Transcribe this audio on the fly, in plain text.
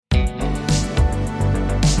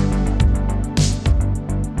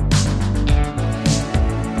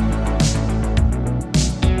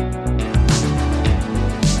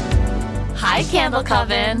Candle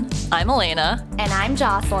Coven. I'm Elena. And I'm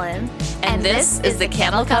Jocelyn. And this is the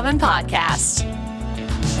Candle Coven Podcast.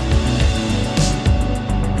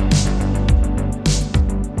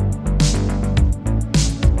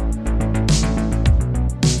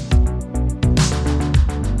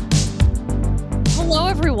 Hello,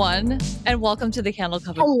 everyone, and welcome to the Candle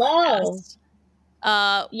Coven Podcast.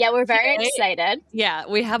 Yeah, we're very excited. Yeah,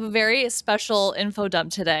 we have a very special info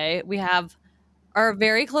dump today. We have our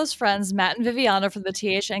very close friends, Matt and Viviana from the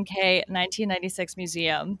THNK 1996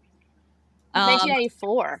 Museum.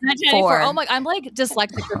 1994. 1994. Oh my, I'm like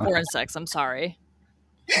dyslexic for 4 and 6. I'm sorry.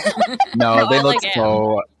 No, they look like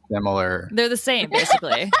so similar. They're the same,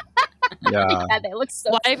 basically. Yeah. Yeah, they look so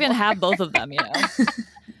Why similar. even have both of them, you know?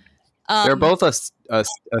 They're both a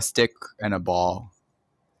stick and a ball.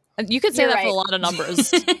 You could say You're that for a right. lot of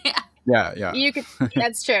numbers. Yeah. You could.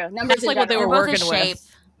 That's true. Numbers That's in like what they were general. working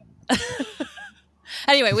with.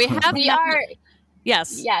 Anyway, we have. We are.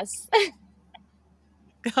 Yes. Yes.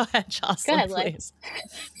 Go ahead, Jocelyn, Go ahead, Liz.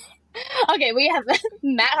 please. Okay, we have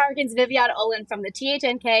Matt Harkins, Viviana Olin from the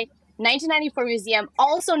THNK 1994 Museum,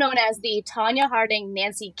 also known as the Tanya Harding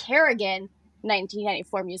Nancy Kerrigan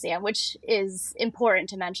 1994 Museum, which is important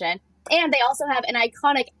to mention. And they also have an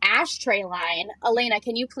iconic ashtray line. Elena,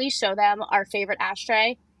 can you please show them our favorite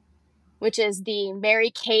ashtray, which is the Mary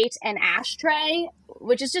Kate and ashtray,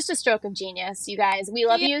 which is just a stroke of genius, you guys. We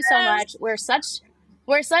love you so much. We're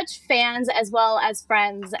such fans as well as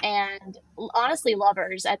friends and honestly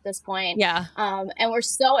lovers at this point. Yeah. And we're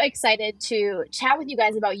so excited to chat with you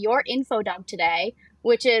guys about your info dump today,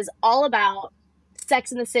 which is all about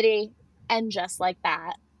Sex in the City and Just Like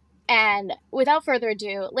That. And without further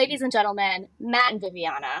ado, ladies and gentlemen, Matt and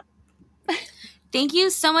Viviana. Thank you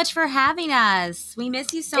so much for having us. We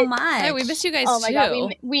miss you so much. Hey, we miss you guys Oh my too.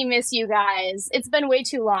 God, we miss you guys. It's been way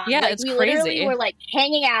too long. Yeah, like, it's we crazy. literally were like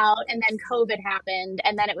hanging out, and then COVID happened,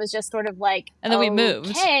 and then it was just sort of like, And then we moved.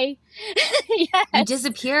 Okay, You yes.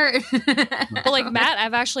 disappeared. But like Matt,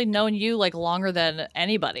 I've actually known you like longer than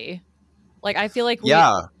anybody. Like I feel like we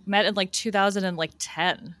Yeah. met in like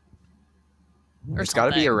 2010. Or It's got to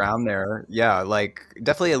be something. around there. Yeah, like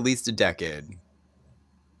definitely at least a decade.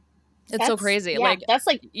 It's so crazy. Yeah, like that's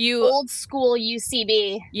like you, old school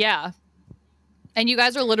UCB. yeah. And you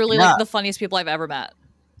guys are literally Yeah. like the funniest people I've ever met.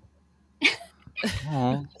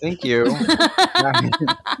 Oh, thank you. Thank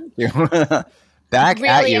you. Back Really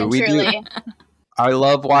at you. and We do. truly. I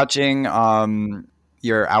love watching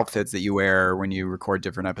your outfits that you wear when you record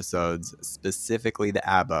different episodes, specifically the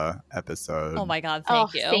ABBA episode. Oh my God, Oh,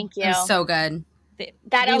 thank you. thank you. It was so good. That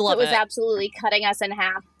We outfit love was it. absolutely cutting us in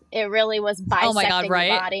half. It really was bisecting Oh my God,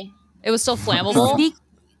 right? the body. It was so flammable.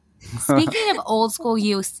 Speaking of old school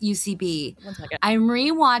UCB, 1 second. I'm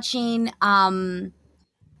rewatching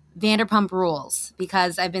Vanderpump Rules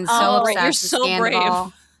because I've been so Oh, obsessed you're with so Scandal.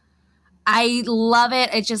 brave. I love it.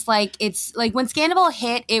 It's like when Scandal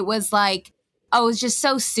hit, it was like, oh, it was just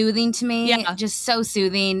so soothing to me. Yeah. Just so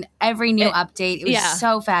soothing. Every new update, it was yeah.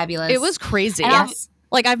 so fabulous. It was crazy. And Yes.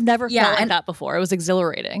 Like I've never Yeah, felt like and- that before. It was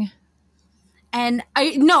exhilarating. And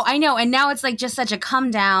I know. And now it's like just such a come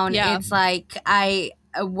down. Yeah. It's like,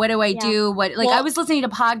 what do I Yeah. do? What, like, Well- I was listening to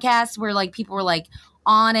podcasts where like people were like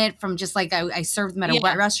on it from just like, I served them at a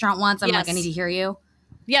Yeah. restaurant once. I'm like, I Yes. need to hear you.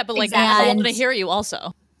 Yeah, but like Exactly. I want to And- hear you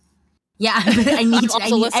also. Yeah. I need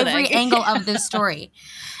also listening. every angle of this story.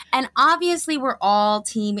 And obviously we're all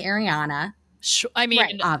team Ariana. I mean,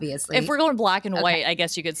 Right. Obviously. if we're going black and Okay. white, I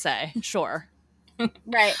guess you could say. Sure.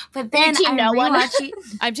 Right. but then team I'm no one? rewatching.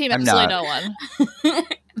 I'm team I'm absolutely not. no one.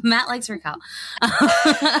 Matt likes Raquel.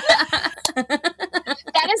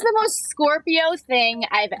 That is the most Scorpio thing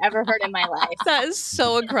I've ever heard in my life. That is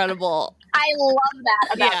so incredible. I love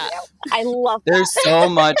that about Yeah. you. I love that. There's so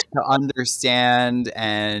much to understand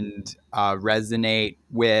and resonate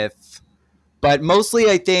with, but mostly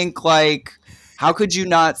I think like, how could you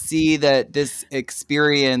not see that this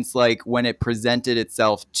experience, like when it presented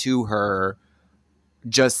itself to her,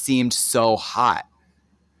 just seemed so hot?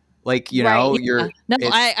 Like, you know, Right. you're No,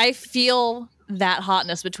 it's- I feel that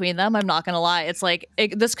hotness between them. I'm not going to lie. It's like,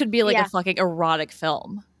 this could be like Yeah. a fucking erotic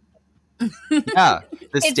film. yeah,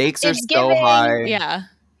 the stakes are it's so giving- high. Yeah.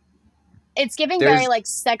 It's giving There's- very like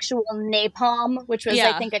sexual napalm, which was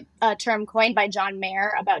Yeah. I think a term coined by John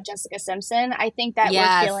Mayer about Jessica Simpson. I think that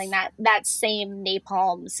Yes. we're feeling that same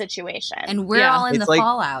napalm situation. And we're Yeah. all in It's the like-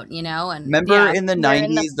 fallout, you know? And Remember Yeah. in the We're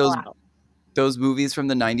in the 90s, fallout. those movies from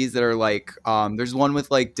the 90s that are like, there's one with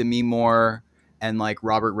like Demi Moore and like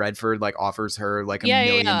Robert Redford like offers her like $1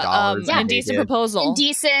 million. Yeah. Indecent naked. Proposal.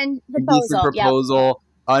 Indecent Indecent proposal. Yep. Proposal,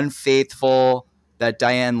 Unfaithful, that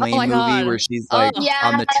Diane Lane my movie God. where she's like Yeah.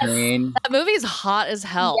 on the train. That movie is hot as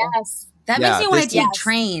hell. Yes. That Yeah, makes me want this to take is-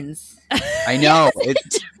 trains. I know.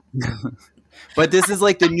 It's but this is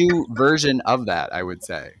like the new version of that, I would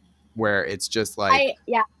say, where it's just like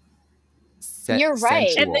You're right.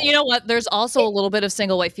 sensual. And you know what? There's also a little bit of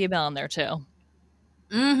single white female in there too.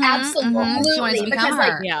 Absolutely, She wants to become because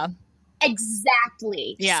like her. Yeah.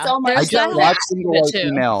 exactly, Yeah. so much I There's so just that that watched Single bit White too.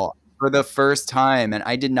 Female for the first time, and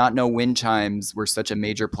I did not know wind chimes were such a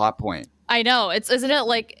major plot point. I know. Isn't it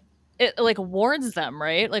like it like warns them,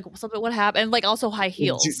 right? Like something would happen, and like also high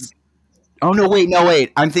heels. Oh no,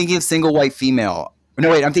 wait! I'm thinking of Single White Female. No,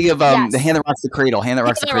 wait, I'm thinking of Yes. The Hand That Rocks the Cradle. Hand That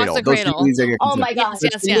Rocks the That Rocks Cradle. the Those two Cradle. movies I get Oh confused. my god,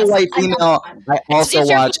 Yes, Single yes. White Another Female, one. I also it's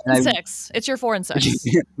your watch. 4 and 6. It's your 4 and 6.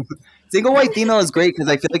 Single White Female is great because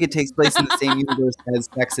I feel like it takes place in the same universe as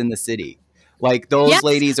Sex in the City. Like those Yes,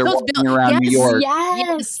 ladies are those walking around New York,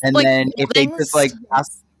 Yes. and like then if they just like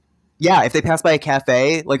pass, if they pass by a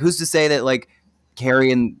cafe, like who's to say that like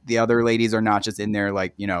Carrie and the other ladies are not just in there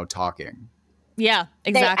like talking? Yeah,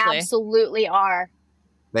 exactly. They absolutely are.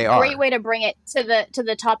 They are. Great way to bring it to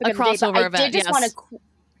the topic A of the day. But crossover I event, did just yes.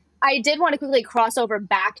 I did want to quickly cross over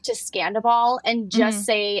back to Scandal and just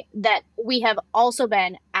say that we have also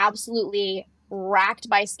been absolutely racked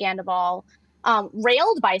by Scandal,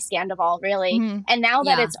 railed by Scandal, really. And now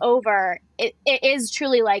that it's over, it is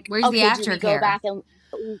truly like, Where's the okay, do we go aftercare? back and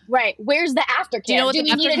right? Where's the aftercare? Do you know what do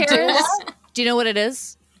the we need a aftercare doula? is? Do you know what it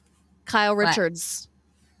is? Kyle What? Richards.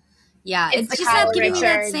 Yeah, It's it's the just Kyle not giving me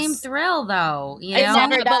that Richards. same thrill, though. You It know?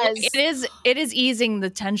 never But, like, does. it is easing the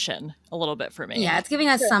tension a little bit for me. Yeah, it's giving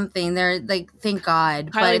us something. They're like, thank God,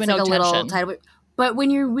 Kylie but it's like Minogue a little tension. title. But when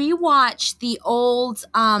you rewatch the old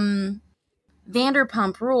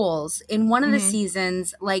Vanderpump Rules, in one of the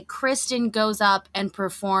seasons, like Kristen goes up and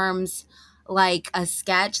performs like a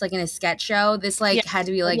sketch, like in a sketch show. This like had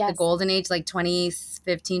to be like the golden age, like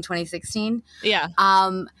 2015, 2016. Yeah.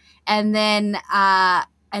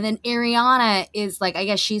 And then Ariana is like, I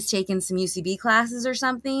guess she's taken some UCB classes or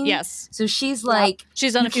something. Yes. So she's like,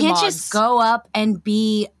 She's done you a few can't mods. just go up and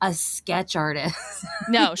be a sketch artist.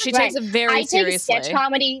 No, she takes it very seriously. I take sketch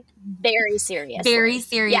comedy very seriously. Very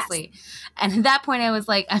seriously. Yes. And at that point I was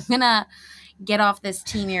like, I'm going to get off this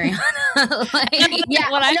team, Ariana.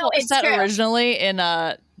 When I watched that originally in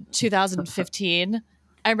 2015,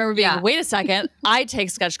 I remember being, wait a second, I take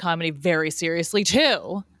sketch comedy very seriously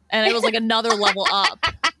too. And it was like another level up.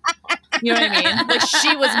 You know what I mean? Like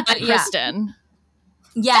she was my Kristen.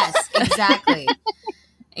 Yes, exactly.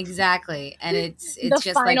 Exactly. And it's the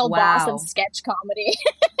just final like, wow. boss of sketch comedy.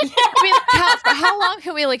 I mean, how long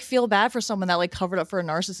can we like feel bad for someone that like covered up for a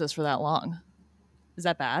narcissist for that long? Is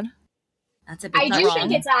that bad? That's a big I do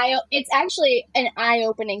think it's actually an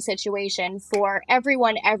eye-opening situation for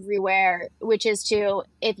everyone everywhere, which is to,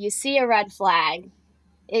 if you see a red flag,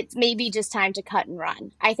 it's maybe just time to cut and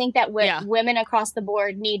run. I think that women across the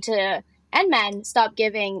board need to, and men, stop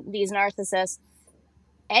giving these narcissists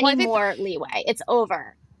any more leeway. It's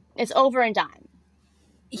over. It's over and done.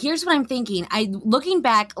 Here's what I'm thinking. Looking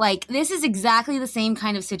back, like this is exactly the same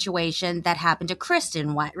kind of situation that happened to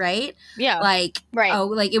Kristen, right? Yeah. Like, oh,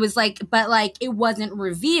 like it was like, but like it wasn't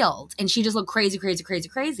revealed, and she just looked crazy.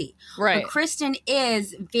 Right. But Kristen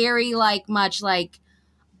is very like much like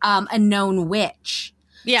a known witch.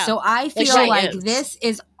 Yeah. So I feel like this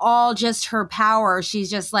is all just her power. She's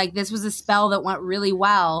just like, this was a spell that went really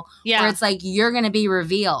well. Yeah. Where it's like, you're going to be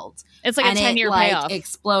revealed. It's like a 10-year payoff.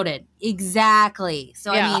 Exploded. Exactly.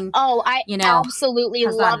 So, I mean, I absolutely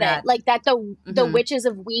love it. Like that the witches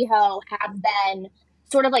of WeHo have been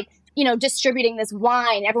sort of like, distributing this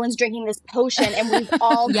wine. Everyone's drinking this potion, and we've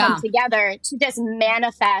all come together to just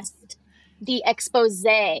manifest the expose of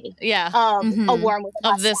a worm with a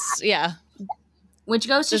mustache. Of this, Which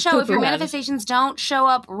goes to show if your manifestations don't show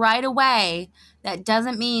up right away, that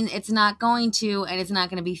doesn't mean it's not going to, and it's not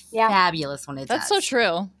going to be fabulous when it does. That's so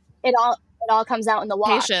true. It all comes out in the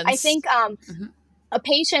wash. Patience. I think a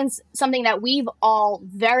patience, something that we've all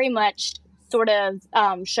very much sort of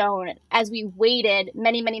shown as we waited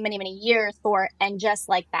many, many, many, many years for, and just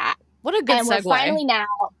like that. What a good and segue. We're finally now.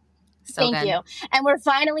 So thank you. And we're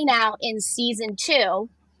finally now in season 2.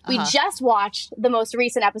 We just watched the most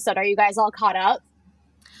recent episode. Are you guys all caught up?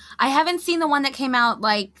 I haven't seen the one that came out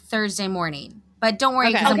like Thursday morning, but don't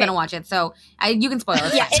worry because I'm going to watch it. So you can spoil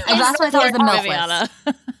it. That's what I thought was the MILF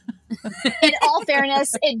list. In all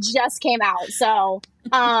fairness, it just came out. So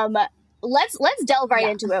let's delve right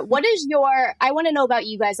into it. What is I want to know about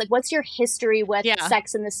you guys. Like, what's your history with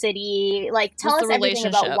Sex in the City? Like, tell us everything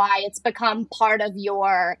about why it's become part of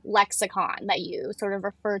your lexicon that you sort of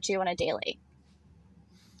refer to on a daily.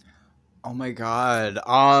 Oh my God.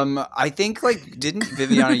 I think like, didn't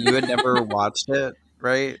Viviana, you had never watched it,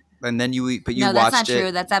 right? and then you that's watched not it.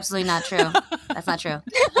 true. That's absolutely not true. That's not true.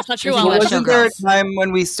 That's not true. You're thinking about Wasn't there a Showgirls. time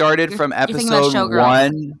when we started from You're thinking about episode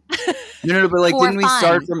Showgirls. 1? No, but like, For didn't we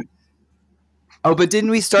start fun. from? Oh, but didn't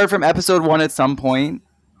we start from episode 1 at some point?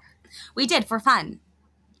 We did for fun.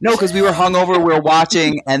 No, because we were hungover, we were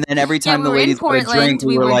watching, and then every time we the were in ladies put a Portland, drink, we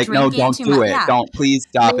we were were like, no, drinking don't too do much. it. Yeah. Don't, please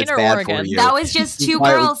stop. Maine It's or bad Oregon? for you. That was just two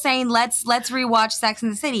why it was- girls saying, let's rewatch Sex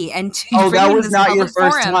and the City. And Oh, that bringing was this not your public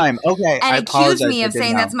first forum time. Okay, and I accused apologize. me I of didn't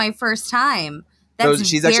saying know. that's my first time. So That's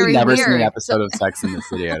she's very actually never weird. seen an episode of Sex in the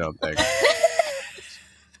City, I don't think.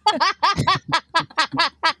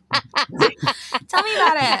 Tell me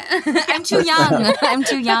about it. I'm too young. I'm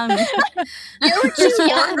too young. You're too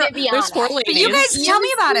young, Viviana. There's 4 But ladies. you guys tell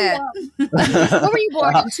me about it. When were you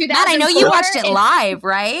born? 2004? Matt, I know you watched it live,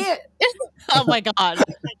 right? Oh my god.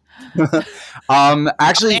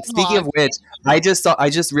 Actually, speaking of which, I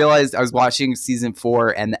just realized I was watching season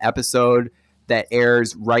 4, and the episode that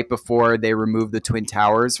airs right before they remove the Twin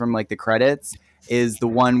Towers from like the credits is the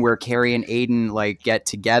one where Carrie and Aiden like get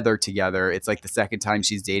together. It's like the second time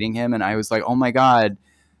she's dating him, and I was like, oh my god,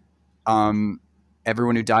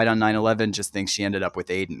 everyone who died on 9/11 just thinks she ended up with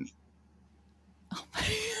Aiden.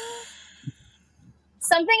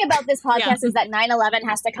 Something about this podcast is that 9/11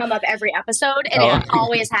 has to come up every episode, and it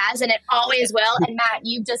always has, and it always will. And Matt,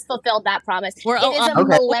 you've just fulfilled that promise. It is a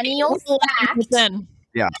millennial fact.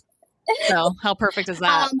 Yeah. So how perfect is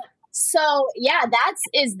that? So yeah,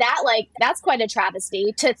 that's quite a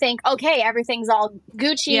travesty to think, okay, everything's all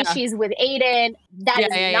Gucci, Yeah. she's with Aiden. That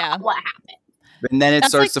is not what happened. And then it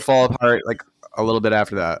starts to fall apart like a little bit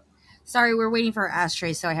after that. Sorry, we're waiting for our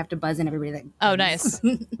ashtray, so I have to buzz in everybody. That Oh, nice.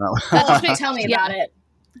 Tell me about it.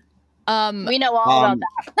 We know all about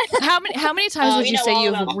that. How many times would you say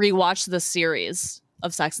you've rewatched the series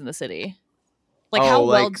of Sex and the City? Like, how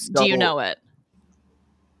well do you know it?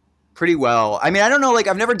 Pretty well. I mean, I don't know. Like,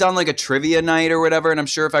 I've never done like a trivia night or whatever, and I'm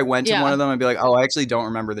sure if I went to one of them, I'd be like, "Oh, I actually don't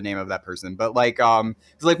remember the name of that person." But like, one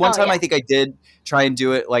time I think I did try and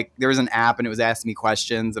do it. Like, there was an app, and it was asking me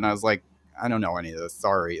questions, and I was like, "I don't know any of this.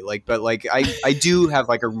 Sorry." Like, but like, I do have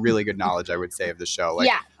like a really good knowledge, I would say, of the show. Like,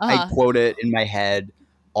 I quote it in my head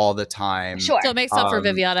all the time. Sure. So it makes up for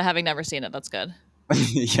Viviana having never seen it. That's good.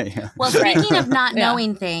 Yeah. Well, speaking of not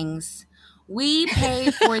knowing things, we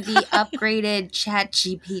pay for the upgraded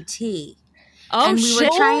ChatGPT. Oh, and we shit.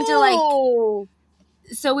 were trying to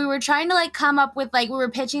so we were trying to like come up with like, we were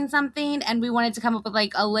pitching something and we wanted to come up with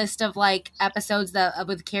like a list of like episodes that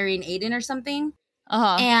with Carrie and Aiden or something.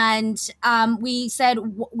 And we said,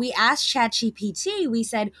 we asked ChatGPT, we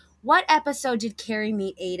said, what episode did Carrie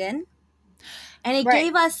meet Aiden? And it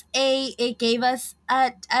gave us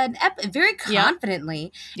very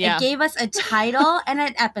confidently. It gave us a title and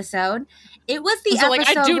an episode. It was the episode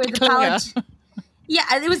where the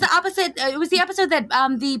it was the opposite. It was the episode that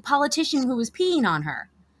the politician who was peeing on her,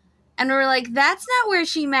 and we were like, "That's not where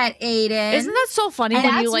she met Aiden." Isn't that so funny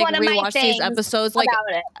when you like rewatch these episodes? Like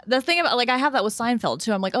the thing about like I have that with Seinfeld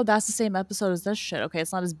too. I'm like, oh, that's the same episode as this shit. Okay,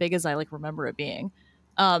 it's not as big as I like remember it being.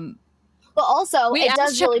 But also, it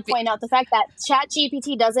does really point out the fact that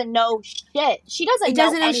ChatGPT doesn't know shit. She doesn't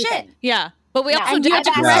know anything. Shit. Yeah, but we also do have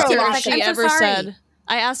to correct her her. if she ever said.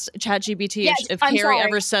 I asked ChatGPT if Carrie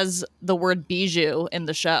ever says the word bijou in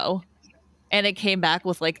the show, and it came back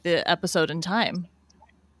with like the episode and time.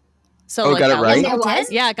 So like, got it right?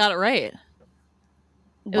 Yeah, I got it right.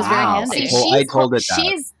 It was very handy. I told it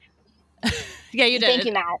that. Yeah, you did. Thank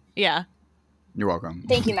you, Matt. Yeah. You're welcome.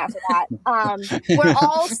 Thank you, Matt, for that. We're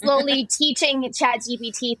all slowly teaching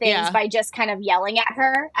ChatGPT things by just kind of yelling at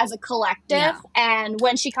her as a collective. Yeah. And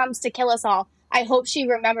when she comes to kill us all, I hope she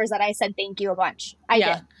remembers that I said thank you a bunch. I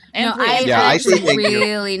did. And I say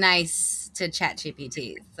really nice to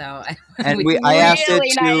ChatGPT. So I asked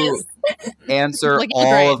it to answer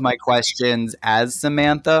all of my questions as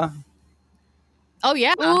Samantha. Oh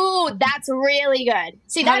yeah. Ooh, that's really good.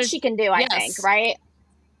 See, that she can do, I think, right?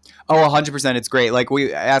 Oh, 100%. It's great. Like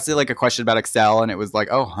I asked it like a question about Excel and it was like,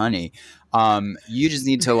 oh, honey, you just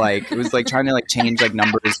need to like, it was like trying to like change like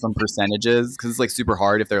numbers from percentages because it's like super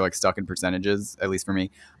hard if they're like stuck in percentages, at least for me.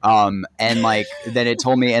 And like, then it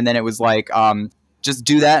told me, and then it was like, just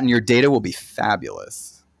do that and your data will be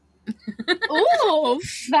fabulous. Ooh,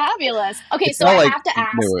 fabulous. Okay, so I have to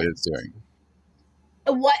ask. Knew what it's doing.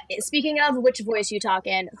 What? Speaking of which voice you talk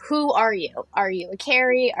in, who are you? Are you a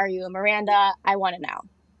Carrie? Are you a Miranda? I want to know.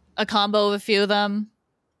 A combo of a few of them.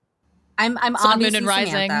 I'm Sun, obviously Moon, and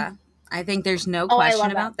Rising. Samantha. I think there's no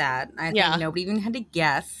question about that. I think nobody even had to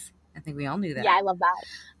guess. I think we all knew that. Yeah, I love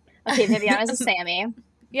that. Okay, Viviana's a Sammy.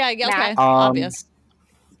 Yeah, okay. Obvious.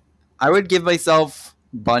 I would give myself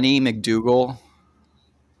Bunny McDougal.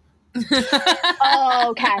 Oh,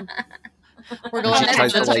 okay. We're going she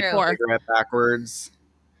tries to like before. figure it backwards.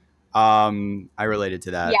 I related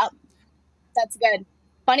to that. Yep, that's good.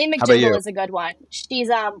 Bunny How about you? McDougal is a good one. She's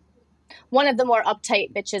one of the more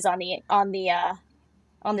uptight bitches on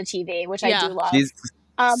the TV, which I do love. She's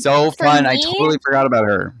so fun. Me, I totally forgot about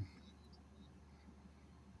her.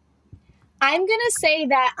 I'm gonna say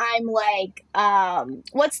that I'm like,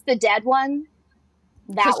 what's the dead one?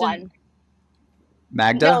 That Kristen. One.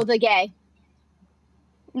 Magda? No, the gay.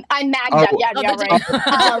 I'm Magda. Oh, yeah,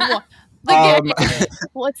 right.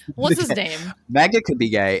 What's his name? Magda could be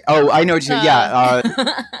gay. Oh, I know what you.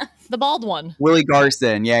 The bald one. Willie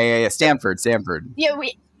Garson. Yeah. Stanford. Yeah,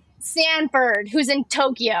 Stanford, who's in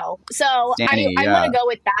Tokyo. So Stanny, I want to go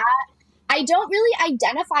with that. I don't really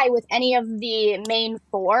identify with any of the main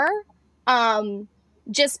four.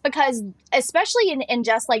 Just because, especially in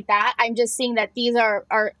Just Like That, I'm just seeing that these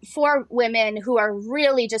are four women who are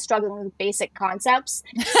really just struggling with basic concepts.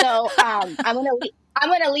 So I'm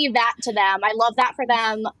gonna leave that to them. I love that for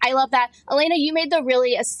them. I love that. Elena, you made the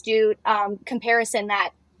really astute comparison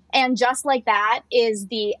that, and Just Like That is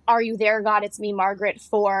the "Are You There, God? It's Me, Margaret"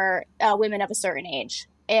 for women of a certain age,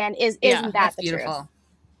 and isn't that the beautiful? Truth?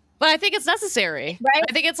 But I think it's necessary, right?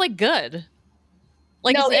 I think it's like good.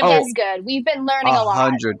 Like, no, it is good. We've been learning a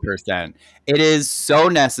lot. 100%. It is so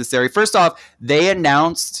necessary. First off, they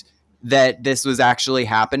announced that this was actually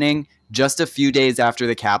happening just a few days after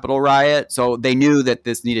the Capitol riot. So they knew that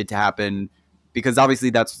this needed to happen because obviously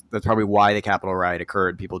that's probably why the Capitol riot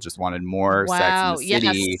occurred. People just wanted more sex in the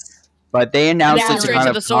city. Yes. But they announced it to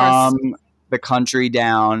kind of calm the country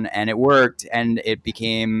down, and it worked, and it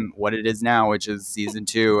became what it is now, which is season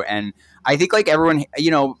 2. And I think like everyone,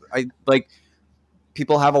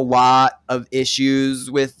 people have a lot of issues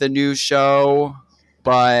with the new show,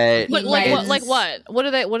 but like what? What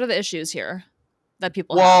are the issues here that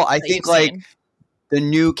people have? Well, I think like the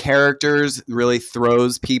new characters really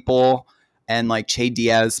throws people, and like Che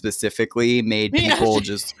Diaz specifically made people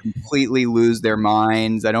just completely lose their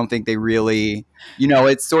minds. I don't think they really,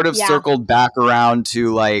 it's sort of circled back around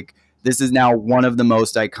to like this is now one of the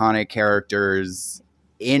most iconic characters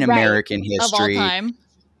in American history of all time.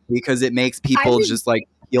 Because it makes people just like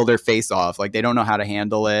peel their face off. Like they don't know how to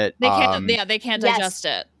handle it. They can't. They can't digest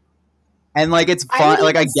it. And like it's fun.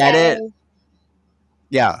 Like I get it.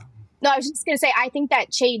 Yeah. No, I was just gonna say I think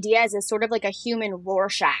that Che Diaz is sort of like a human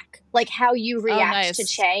Rorschach. Like how you react to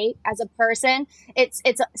Che as a person, it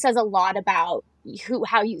says a lot about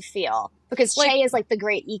how you feel because Che is like the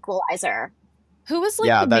great equalizer. Who is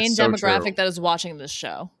like the main demographic that is watching this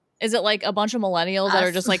show? Is it like a bunch of millennials that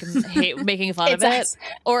are just like making fun of it?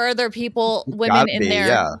 Or are there women in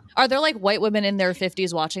there? Are there like white women in their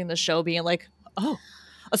 50s watching the show being like, oh,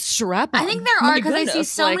 a strap on? I think there are because I see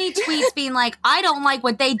so many tweets being like, I don't like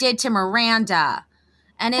what they did to Miranda.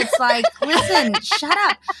 And it's like, listen, shut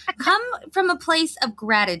up. Come from a place of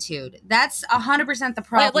gratitude. That's 100% the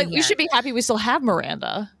problem. Like we should be happy we still have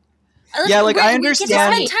Miranda. Yeah, like I understand. We get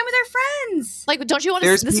to spend time with our friends. Like, don't you want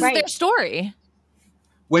to? This is their story.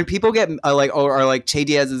 When people get or like Che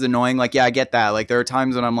Diaz is annoying, like I get that. Like there are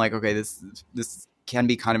times when I'm like, okay, this can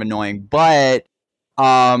be kind of annoying, but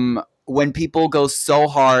when people go so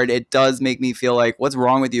hard, it does make me feel like, what's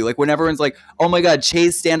wrong with you? Like when everyone's like, oh my god,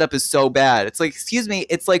 Che's stand-up is so bad. It's like, excuse me,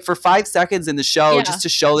 it's like for 5 seconds in the show just to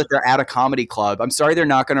show that they're at a comedy club. I'm sorry, they're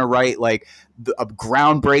not going to write like a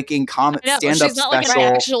groundbreaking stand-up special. She's not like an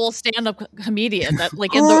actual stand-up comedian that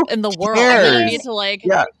like in the world. You need to like.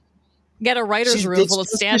 Yeah. Get a writer's room full of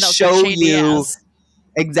stand-ups for Che Diaz.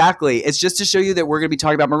 Exactly. It's just to show you that we're going to be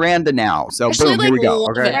talking about Miranda now. So boom, here we go.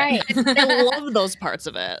 Okay. Right. I love those parts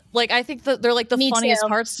of it. Like I think that they're like the funniest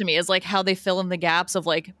parts to me is like how they fill in the gaps of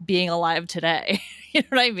like being alive today. You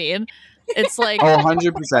know what I mean? It's like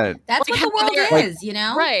 100%. That's like what the world is, you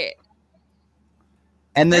know? Right.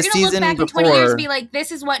 And the season look back before, in 20 years and be like,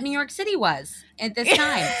 this is what New York City was at this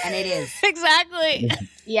time, and it is exactly.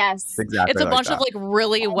 Yes, exactly. It's a bunch of like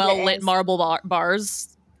really well lit marble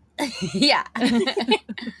bars. Yeah, and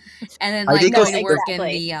then like going to work in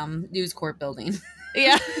the News Corp building.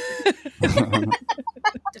 Yeah,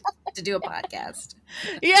 to do a podcast.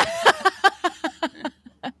 Yeah.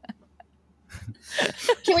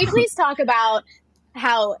 Can we please talk about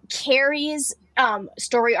how Carrie's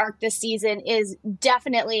story arc this season is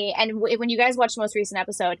definitely, and when you guys watch the most recent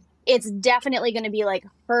episode, it's definitely going to be like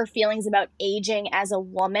her feelings about aging as a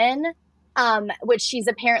woman, which she's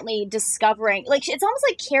apparently discovering. Like it's almost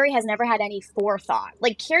like Carrie has never had any forethought.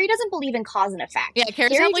 Like Carrie doesn't believe in cause and effect. Yeah,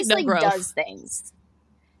 Carrie just no growth. Does things.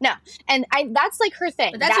 No, and that's like her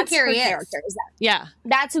thing. But that's who Carrie her is. Character, is that. Yeah,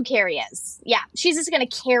 that's who Carrie is. Yeah, she's just gonna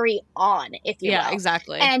carry on, if you will. Yeah,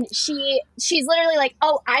 exactly. And she's literally like,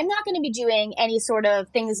 oh, I'm not going to be doing any sort of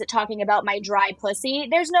things that talking about my dry pussy.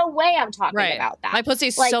 There's no way I'm talking about that. My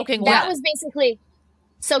pussy's like, soaking wet. wet. That was basically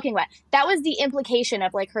soaking wet. That was the implication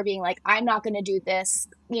of like her being like, I'm not going to do this,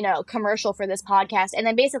 you know, commercial for this podcast, and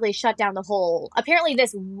then basically shut down the whole. Apparently,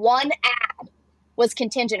 this one ad was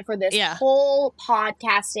contingent for this whole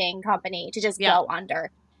podcasting company to just go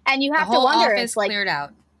under. And you have to wonder, it's like cleared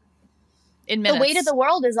out in minutes. The weight of the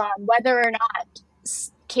world is on whether or not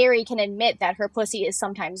Carrie can admit that her pussy is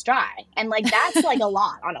sometimes dry, and like that's like a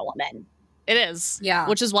lot on a woman. It is, yeah.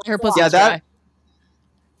 Which is why her pussy is dry.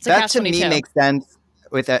 That to me makes sense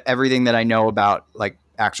with everything that I know about like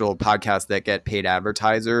actual podcasts that get paid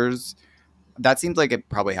advertisers. That seems like it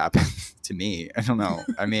probably happens to me. I don't know.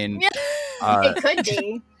 I mean, it could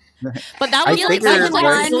be, but that looked like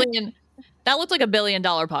 $1 billion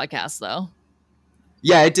podcast, though.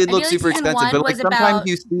 Yeah, it did look super expensive, but like sometimes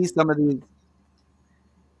you see some of these.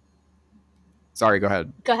 Sorry, go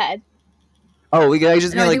ahead. Go ahead. Oh, I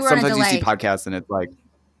just mean like sometimes you see podcasts and it's like,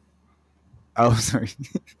 oh, sorry.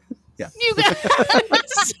 Yeah. You guys.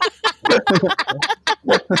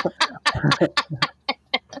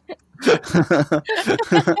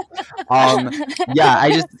 Yeah,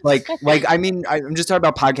 I just like I mean I'm just talking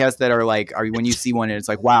about podcasts that are like when you see one and it's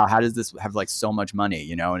like, wow, how does this have like so much money,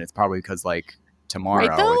 you know? And it's probably because like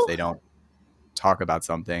tomorrow if they don't talk about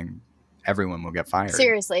something, everyone will get fired.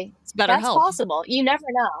 Seriously, it's better that's help. Possible. You never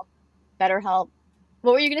know. Better help.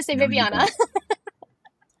 What were you gonna say, Viviana?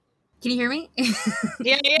 Can you hear me?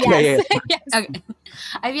 Yeah. Yes. Okay.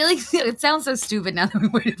 I feel like it sounds so stupid now that we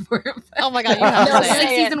waited for it. Oh my god, you have to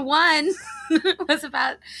say it. Season 1 was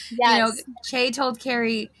about, you know, Che told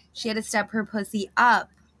Carrie she had to step her pussy up.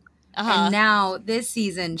 And now this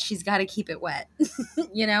season she's got to keep it wet.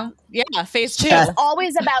 You know? Yeah, phase 2. It's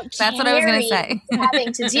always about That's what I was going to say.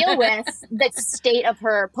 having to deal with the state of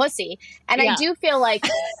her pussy. And I do feel like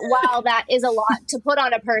while that is a lot to put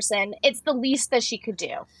on a person, it's the least that she could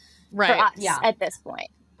do. For us at this point.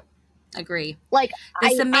 Agree. Like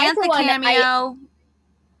the Samantha cameo.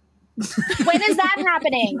 When is that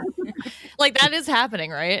happening? Like that is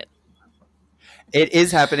happening, right? It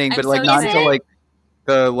is happening, but like not until like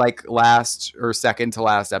the like last or second to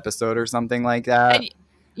last episode or something like that. And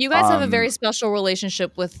you guys have a very special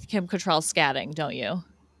relationship with Kim Cattrall scatting, don't you?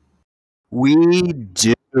 We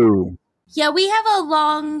do. Yeah, we have a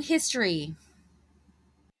long history.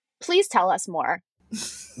 Please tell us more.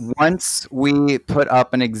 Once we put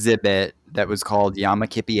up an exhibit that was called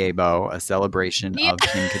Yamakipiebo, a celebration of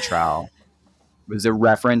Kim Cattrall. It was a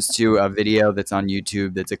reference to a video that's on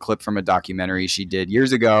YouTube that's a clip from a documentary she did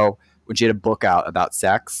years ago when she had a book out about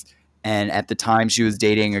sex. And at the time, she was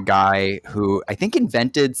dating a guy who I think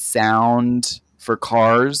invented sound for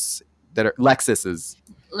cars that are Lexuses.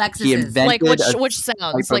 He invented like which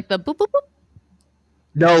sounds? Like the boop, boop, boop?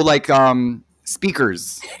 No, like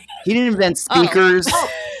speakers. He didn't invent speakers,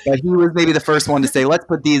 but he was maybe the first one to say, let's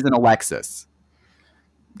put these in a Lexus.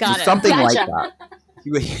 Got it. Something like that.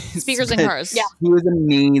 Speakers in cars. Yeah. He was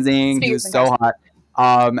amazing. He was so hot.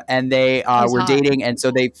 And they were dating, and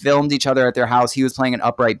so they filmed each other at their house. He was playing an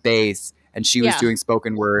upright bass, and she was doing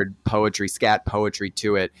spoken word poetry, scat poetry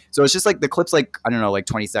to it. So it's just like the clip's like, I don't know, like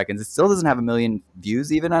 20 seconds. It still doesn't have 1 million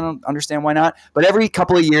views even. I don't understand why not. But every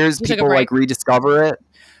couple of years, people like rediscover it.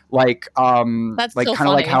 Like, that's like kind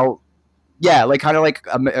of like how, yeah, like kind of like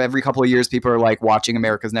every couple of years, people are like watching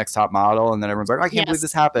America's Next Top Model, and then everyone's like, oh, I can't believe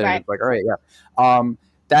this happened. Right. It's like, all right, yeah.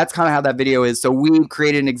 That's kind of how that video is. So we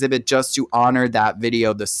created an exhibit just to honor that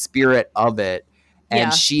video, the spirit of it.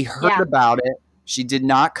 And she heard about it. She did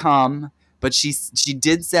not come, but she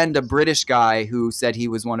did send a British guy who said he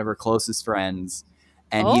was one of her closest friends,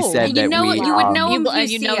 and he said that you would know him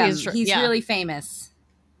if you see him. He's really famous.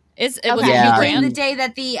 Was the day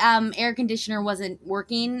that the air conditioner wasn't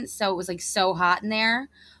working, so it was like so hot in there.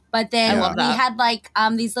 But then we had like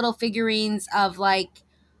these little figurines of like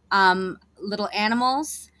little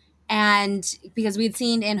animals, and because we had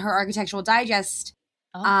seen in her Architectural Digest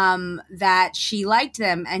that she liked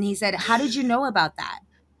them, and he said, "How did you know about that?"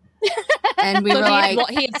 And we were like,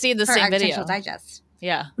 he had seen the same video. Architectural Digest.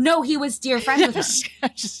 Yeah. No, he was dear friends with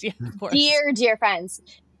him. Dear friends.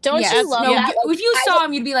 Don't you love that? If you saw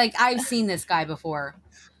him, you'd be like, I've seen this guy before.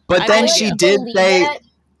 But then she did say,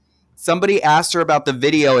 somebody asked her about the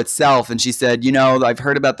video itself, and she said, you know, I've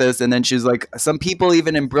heard about this. And then she was like, some people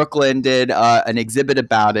even in Brooklyn did an exhibit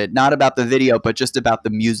about it, not about the video, but just about the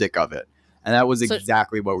music of it. And that was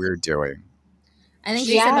exactly what we were doing. I think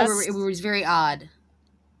she said it was very odd.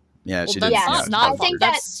 Yeah, well, she that's didn't. not I think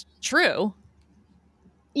that's true.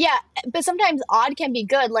 Yeah, but sometimes odd can be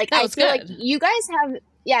good. Like I feel like you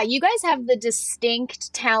guys have the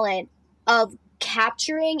distinct talent of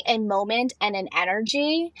capturing a moment and an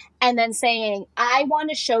energy and then saying, I want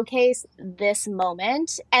to showcase this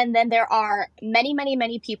moment. And then there are many, many,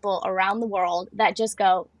 many people around the world that just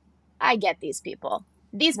go, I get these people.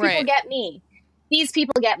 These people get me. These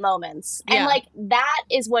people get moments. And like that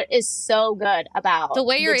is what is so good about the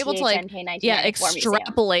way you're able to like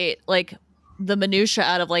extrapolate museum. like the minutia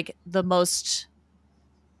out of like the most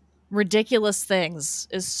ridiculous things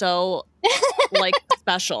is so like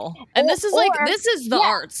special. And this is the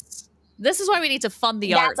arts. This is why we need to fund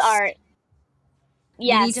the arts. That's art.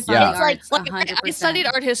 Yes. We need to fund the arts, like 100%. I studied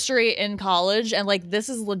art history in college, and like this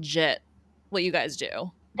is legit what you guys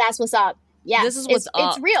do. That's what's up. Yeah, this is what's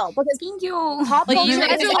up. It's real because thank you. Pop like you culture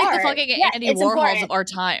guys is are like art. the fucking Andy Warhols important. of our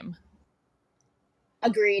time.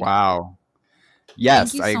 Agreed. Wow.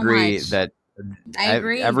 Yes, I agree much. that I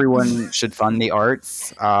agree. Everyone should fund the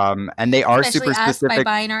arts, and they are especially super specific. By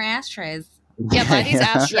buying our ashtrays. Yeah, buy these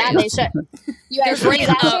ashtrays. Yeah, they should. You guys, these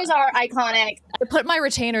ashtrays are iconic. I put my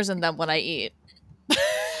retainers in them when I eat.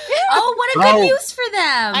 Oh, what a good use for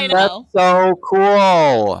them! I know. That's so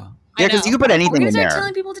cool. Yeah, because you can put anything in there. We're gonna start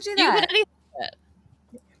telling people to do that. You can put anything in it.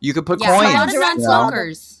 You could put coins. coins. A lot of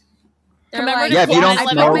non-smokers. They're like, if you don't I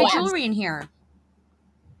smoke, put my jewelry in here.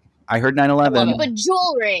 I heard 9/11. You put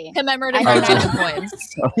jewelry. Commemorative 9/11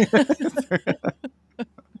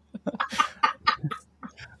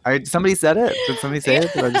 coins. Somebody said it. Did somebody say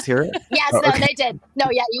it? Did I just hear it? Yes, no, they did. No,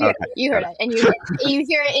 yeah, you heard it, and you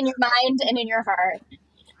hear it in your mind and in your heart.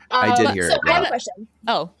 I did hear it. So I have a question.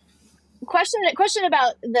 Question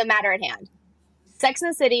about the matter at hand. Sex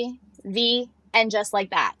and the City, V, and Just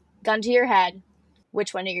Like That. Gun to your head.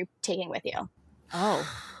 Which one are you taking with you? Oh,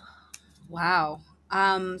 wow.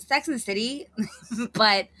 Sex and the City,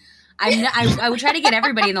 but I would try to get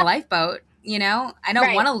everybody in the lifeboat. You know, I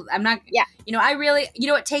don't want to. I'm not. Yeah. You know, I really. You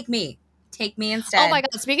know what? Take me instead. Oh my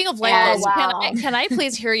god! Speaking of lifeboats, can I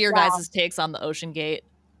please hear your guys' takes on the Ocean Gate?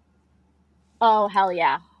 Oh hell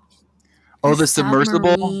yeah! Oh, the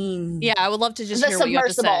submersible. Yeah, I would love to just hear what you have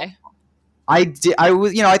to say. I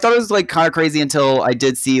thought it was like kind of crazy until I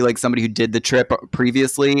did see like somebody who did the trip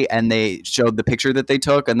previously and they showed the picture that they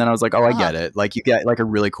took. And then I was like, oh, I get it. Like you get like a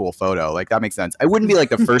really cool photo. Like that makes sense. I wouldn't be like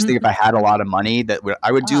the first thing if I had a lot of money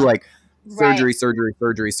I would do like surgery.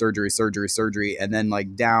 And then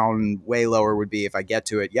like down way lower would be if I get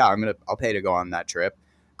to it. Yeah, I'll pay to go on that trip.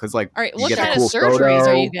 Cause like, all right, what kind of surgeries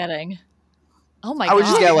are you getting? Oh my god! I would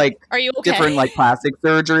just get like are you okay? different like plastic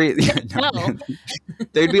surgery. No.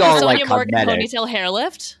 They'd be all Sonia like Morgan cosmetic. Ponytail hair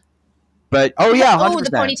lift. But 100%. The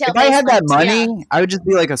ponytail. If I had that money, I would just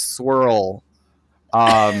be like a swirl.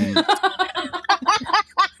 And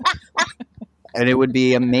it would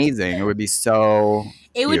be amazing. It would be so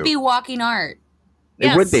It would be walking art.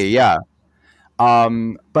 It would be, yeah.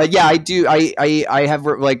 But yeah, I do. I have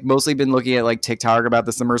like mostly been looking at like TikTok about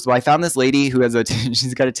the submersible. I found this lady who has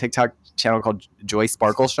she's got a TikTok channel called Joy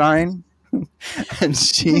Sparkle Shine, and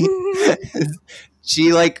she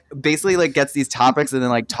like basically like gets these topics and then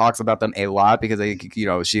like talks about them a lot because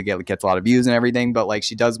she gets a lot of views and everything. But like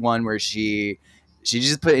she does one where she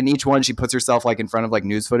just put in each one, she puts herself like in front of like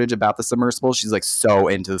news footage about the submersible. She's like so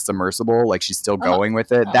into the submersible, like she's still going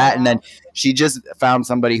with it. And then she just found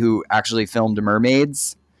somebody who actually filmed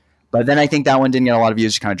mermaids, but then I think that one didn't get a lot of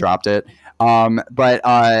views. She kind of dropped it. But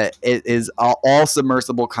it is all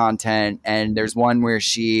submersible content, and there's one where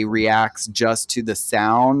she reacts just to the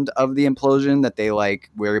sound of the implosion that they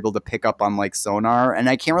like were able to pick up on like sonar. And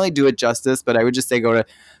I can't really do it justice, but I would just say go to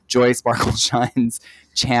Joy Sparkle Shine's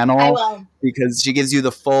channel because she gives you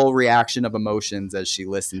the full reaction of emotions as she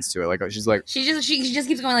listens to it. Like she just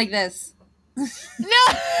keeps going like this. No,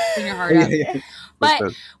 in your heart. But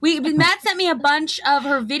Matt sent me a bunch of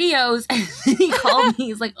her videos and then he called me.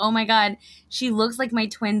 He's like, oh my God, she looks like my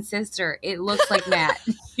twin sister. It looks like Matt.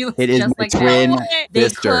 She looks it is just my like twin Matt.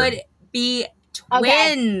 sister. They could be twins.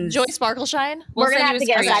 Okay. Joy Sparkle Shine? We're going to have to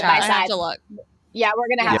get a side by side. I have to look. Yeah, we're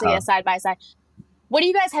going to have to get a side by side. What do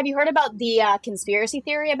you guys, have you heard about the conspiracy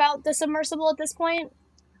theory about the submersible at this point?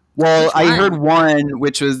 Well, I heard one,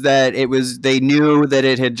 which was that they knew that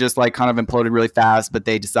it had just like kind of imploded really fast, but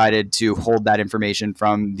they decided to hold that information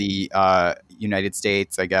from the United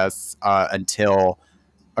States, I guess, until,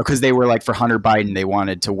 because they were like for Hunter Biden, they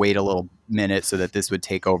wanted to wait a little minute so that this would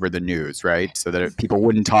take over the news, right? So that people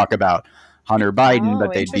wouldn't talk about Hunter Biden,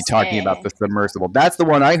 but they'd be talking about the submersible. That's the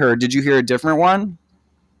one I heard. Did you hear a different one?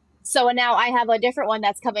 So now I have a different one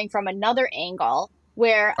that's coming from another angle,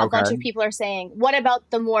 where a bunch of people are saying, what about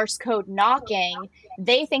the Morse code knocking?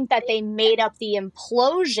 They think that they made up the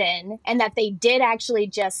implosion and that they did actually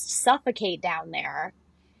just suffocate down there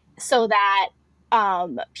so that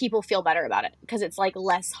people feel better about it, because it's like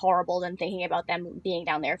less horrible than thinking about them being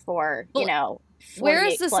down there for, where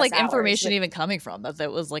is this like information hours. even coming from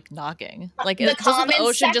that was like knocking? Like, the doesn't the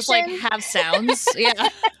ocean just like have sounds? Yeah.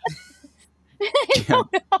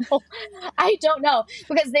 I don't know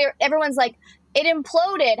because everyone's like, it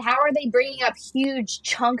imploded. How are they bringing up huge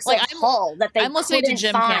chunks of hull that they listening to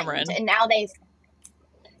Jim find? Cameron, and now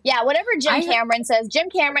whatever Jim Cameron says. Jim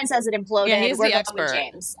Cameron says it imploded. Yeah, he's We're the expert. With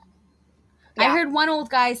James. I heard one old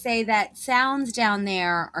guy say that sounds down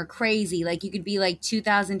there are crazy. Like you could be like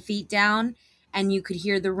 2,000 feet down and you could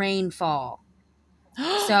hear the rain fall.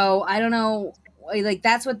 So I don't know. Like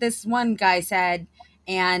that's what this one guy said.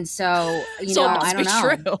 And so, I don't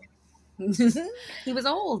know. True. He was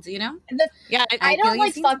old, I don't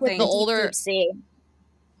like fuck with the older deep sea.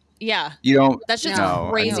 Yeah. You don't. That's just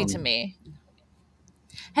crazy to me.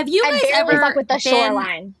 Have you guys ever fuck with the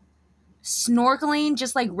shoreline? Snorkeling,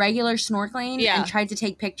 just like regular snorkeling, and tried to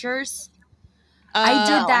take pictures? I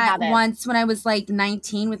did that once when I was like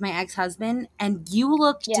 19 with my ex-husband, and you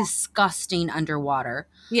looked disgusting underwater.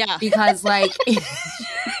 Yeah. Because like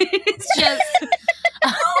it's just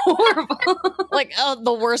horrible. Like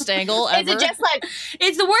the worst angle ever. Is it just like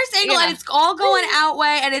it's the worst angle and it's all going out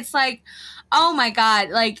way and it's like, oh my god,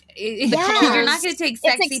 like you're not going to take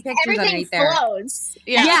sexy pictures underneath there. Floats.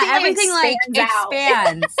 Yeah, everything like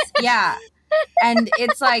expands. Yeah. And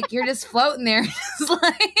it's like you're just floating there.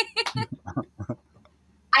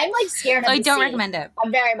 I'm like scared of I the don't sea. recommend it.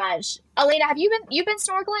 Very much. Elena, have you been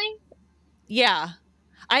snorkeling? Yeah.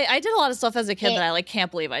 I did a lot of stuff as a kid that I like can't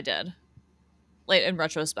believe I did. Like in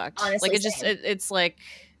retrospect. Honestly, like it's like,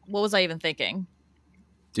 what was I even thinking?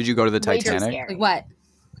 Did you go to the Titanic? Like what?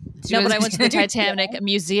 No, but I went to the Titanic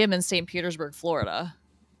Museum in St. Petersburg, Florida.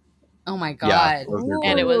 Oh my god.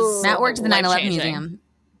 And it was Matt worked at the 9/11 museum.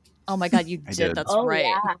 Oh my god, you did. That's right.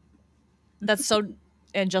 Yeah. That's so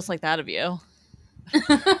and just like that of you.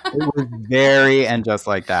 It was very and just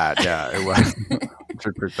like that. Yeah, it was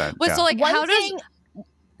 100%. But so like how does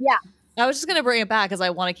I was just going to bring it back because I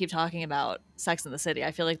want to keep talking about Sex and the City.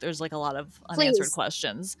 I feel like there's like a lot of unanswered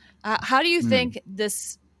questions. How do you think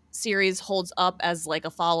this series holds up as like a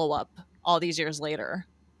follow-up all these years later?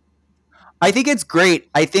 I think it's great.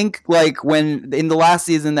 I think like when in the last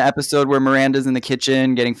season, the episode where Miranda's in the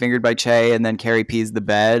kitchen getting fingered by Che and then Carrie pees the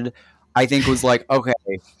bed, I think was like, okay,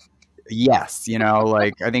 yes,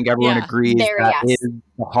 like I think everyone agrees is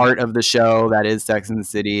the heart of the show. That is Sex and the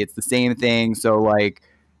City. It's the same thing. So like,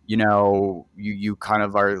 you kind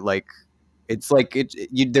of are like, it's like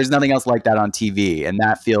there's nothing else like that on TV, and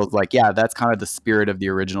that feels like that's kind of the spirit of the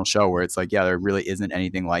original show, where it's like there really isn't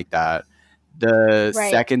anything like that. The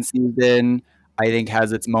second season, I think,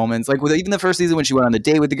 has its moments, like with even the first season when she went on the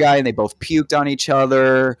date with the guy and they both puked on each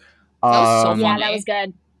other. That was so funny. Yeah, that was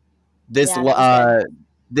good.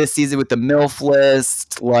 This season with the MILF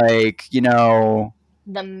list, like the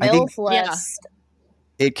MILF list,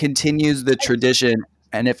 it continues the tradition.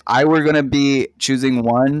 And if I were going to be choosing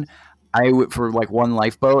one, I would, for like one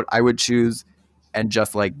lifeboat, I would choose And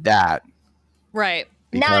Just Like That. Right.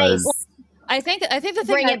 Nice. I think the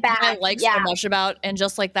thing that I like so much about And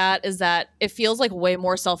Just Like That is that it feels like way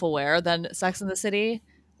more self-aware than Sex and the City.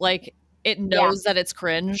 Like it knows that it's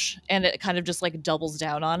cringe and it kind of just like doubles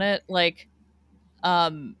down on it. Like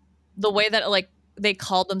the way that like they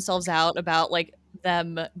called themselves out about like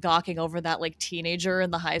them gawking over that like teenager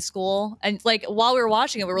in the high school, and like while we were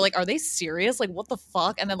watching it we were like, are they serious? Like what the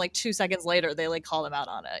fuck? And then like 2 seconds later they like call them out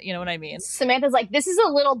on it. You know what I mean? Samantha's like, this is a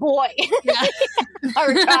little boy.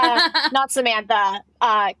 Or not Samantha,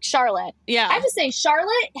 Charlotte. Yeah, I have to say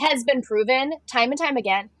Charlotte has been proven time and time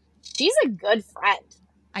again she's a good friend.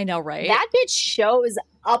 I know, right? That bitch shows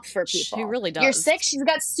up for people. She really does. You're sick, she's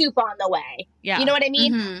got soup on the way. Yeah, you know what I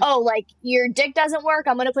mean? Mm-hmm. Oh, like your dick doesn't work,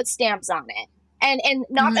 I'm gonna put stamps on it. And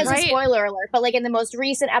not as a spoiler alert, but like in the most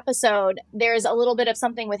recent episode, there's a little bit of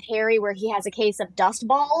something with Harry where he has a case of dust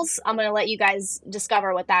balls. I'm going to let you guys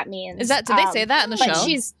discover what that means. Is that, did they say that in the show?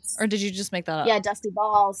 Or did you just make that up? Yeah, dusty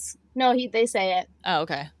balls. No, they say it. Oh,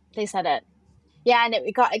 okay. They said it. Yeah, and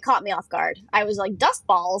it caught me off guard. I was like, dust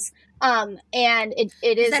balls. And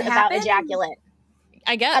it is about ejaculate.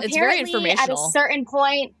 I guess it's very informational. At a certain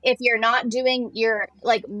point, if you're not doing your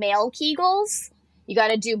like male Kegels, you got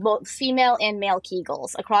to do both female and male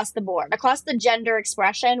Kegels across the board. Across the gender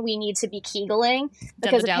expression, we need to be Kegeling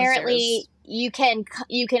because apparently you can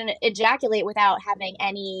ejaculate without having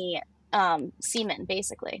any semen,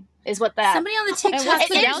 basically, is what that. Somebody on the TikTok. What's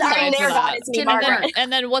the downside to that?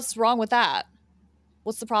 And then what's wrong with that?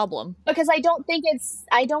 What's the problem? Because I don't think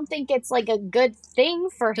it's like a good thing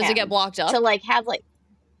for him. Does it get blocked up? To like have like.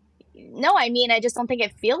 No, I mean, I just don't think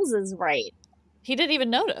it feels as right. He didn't even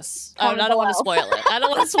notice. I don't want to spoil it. I don't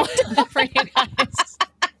want to spoil it for you guys.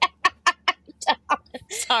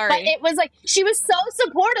 Sorry. But it was like, she was so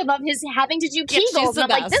supportive of his having to do Kegels.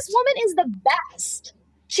 And I'm like, this woman is the best.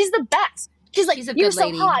 She's the best. She's like, you're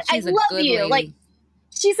so hot. I love you. Like,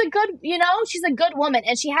 she's a good, she's a good woman.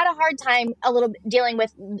 And she had a hard time a little bit dealing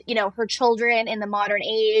with, her children in the modern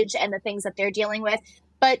age and the things that they're dealing with.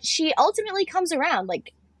 But she ultimately comes around.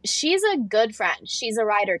 Like, she's a good friend. She's a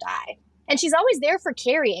ride or die. And she's always there for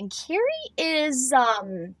Carrie. And Carrie is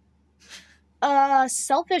a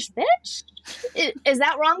selfish bitch. Is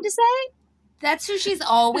that wrong to say? That's who she's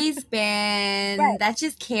always been. Right. That's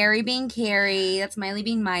just Carrie being Carrie. That's Miley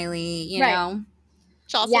being Miley, you know?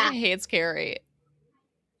 Jocelyn hates Carrie.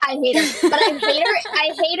 I hate her. But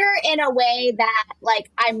I hate her in a way that, like,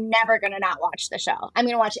 I'm never going to not watch the show. I'm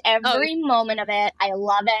going to watch every moment of it. I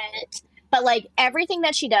love it. But, like, everything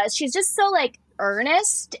that she does, she's just so, like,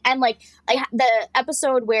 earnest. And, like the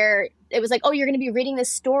episode where it was like, oh, you're going to be reading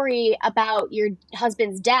this story about your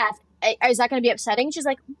husband's death. Is that going to be upsetting? She's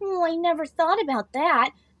like, oh, I never thought about that.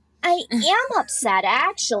 I am upset,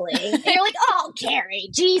 actually. And you're like, oh, Carrie,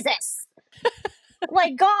 Jesus.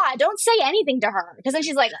 Like, God, don't say anything to her. Because then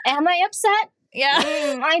she's like, am I upset? Yeah.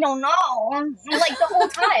 I don't know. Like, the whole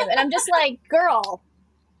time. And I'm just like, girl,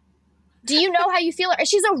 do you know how you feel?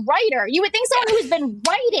 She's a writer. You would think someone who's been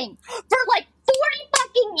writing for, like, 40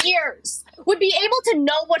 fucking years would be able to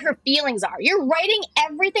know what her feelings are. You're writing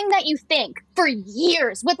everything that you think for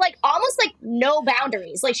years with, like, almost, like, no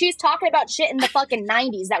boundaries. Like, she's talking about shit in the fucking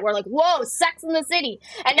 90s that were like, whoa, Sex in the City.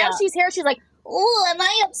 And now she's here, she's like, oh, am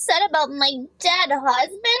I upset about my dead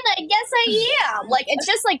husband? I guess I am. Like, it's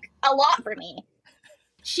just, like, a lot for me.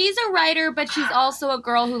 She's a writer, but she's also a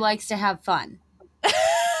girl who likes to have fun.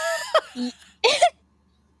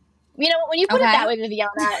 You know what? When you put it that way,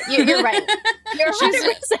 Viviana, you're right.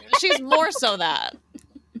 She's more so that.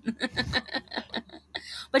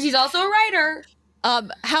 But she's also a writer. How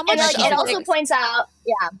much? And, like, it also points out.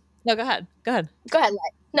 Yeah. No, go ahead. Go ahead.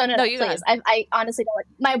 No, you please. I honestly don't.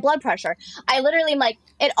 My blood pressure. I literally am like.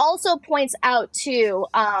 It also points out to.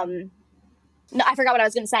 No, I forgot what I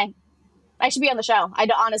was going to say. I should be on the show. I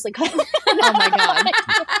honestly couldn't. Oh my god.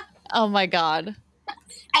 Oh my god.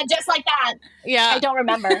 And just like that. Yeah. I don't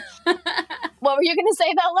remember. What were you going to say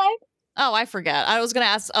about life? Oh, I forget. I was going to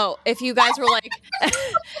ask, if you guys were like,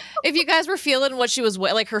 if you guys were feeling what she was,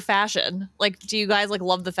 like her fashion, like, do you guys like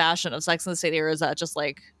love the fashion of Sex and the City, or is that just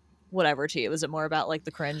like whatever to you? Is it more about like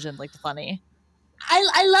the cringe and like the funny?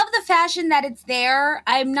 I love the fashion that it's there.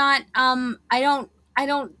 I'm not, I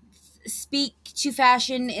don't speak to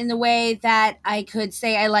fashion in the way that I could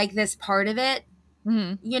say I like this part of it,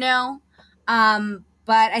 you know?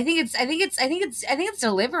 But I think it's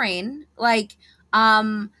delivering. Like,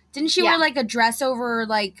 didn't she wear like a dress over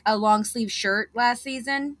like a long sleeve shirt last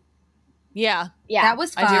season? Yeah. That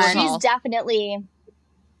was fun. She's definitely.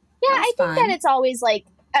 Yeah, I think that it's always like.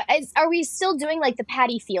 Are we still doing like the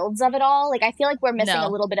Patty Fields of it all? Like, I feel like we're missing a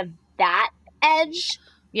little bit of that edge.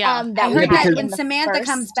 Yeah, I heard that when Samantha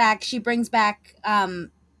comes back, she brings back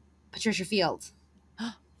Patricia Fields.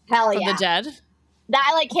 Hell yeah, from the dead. That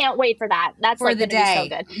I like can't wait for that. That's for like the day.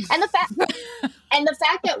 So good. And the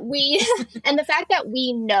fact that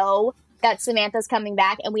we know that Samantha's coming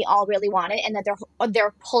back and we all really want it, and that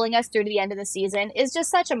they're pulling us through to the end of the season is just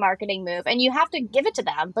such a marketing move. And you have to give it to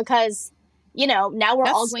them because, now we're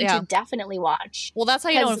all going to definitely watch. Well, that's how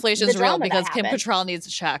you know inflation's real, because Kim Cattrall needs a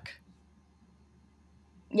check.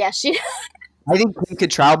 Yes, she. I think Kim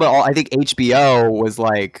Cattrall, but I think HBO was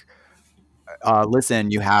like,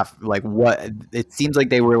 listen, you have like what it seems like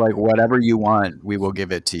they were like, whatever you want, we will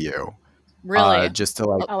give it to you. Really? Just to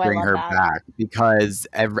like bring her back, because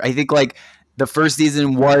I think like the first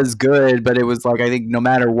season was good, but it was like, I think no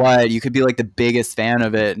matter what, you could be like the biggest fan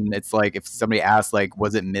of it, and it's like if somebody asked like,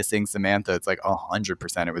 was it missing Samantha? It's like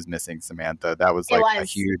 100% it was missing Samantha. That was like a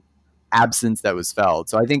huge absence that was felt.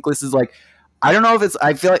 So I think this is like, I don't know if it's,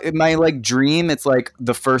 I feel like my like dream, it's like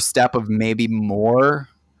the first step of maybe more,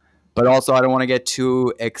 but also I don't want to get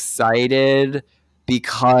too excited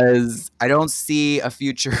because I don't see a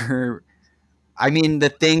future. I mean, the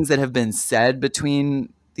things that have been said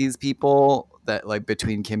between these people, that like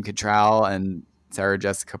between Kim Cattrall and Sarah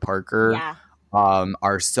Jessica Parker,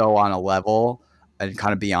 are so on a level and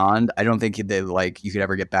kind of beyond. I don't think they like you could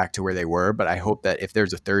ever get back to where they were, but I hope that if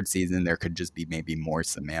there's a third season, there could just be maybe more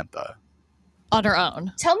Samantha. on her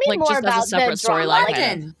own. Tell me more about the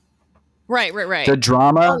drama. Right. The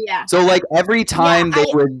drama. Oh, yeah. So like every time they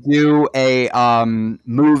would do a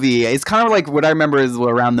movie, it's kind of like what I remember is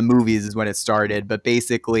around the movies is when it started. But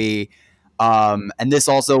basically, and this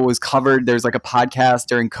also was covered. There's like a podcast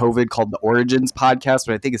during COVID called the Origins Podcast,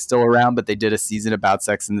 which I think is still around. But they did a season about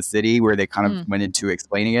Sex in the City where they kind of went into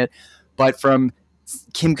explaining it. But from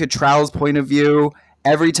Kim Cattrall's point of view,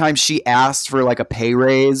 every time she asked for like a pay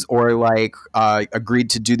raise or like agreed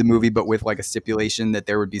to do the movie, but with like a stipulation that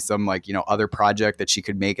there would be some like, you know, other project that she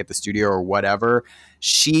could make at the studio or whatever,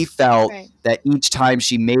 she felt that each time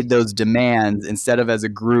she made those demands, instead of as a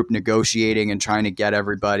group negotiating and trying to get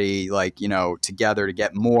everybody like, you know, together to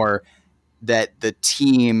get more, that the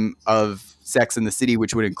team of Sex and the City,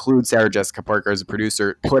 which would include Sarah Jessica Parker as a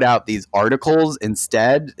producer, put out these articles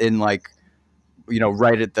instead in like, you know,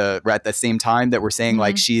 right at the same time that we're saying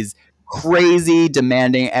like she's crazy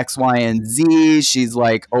demanding X, Y, and Z. She's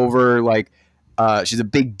like over like she's a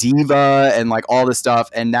big diva and like all this stuff.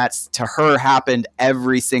 And that's to her happened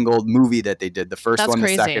every single movie that they did. The first one,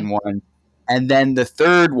 the second one, and then the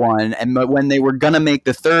third one. And when they were gonna make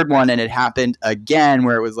the third one, and it happened again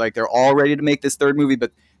where it was like they're all ready to make this third movie,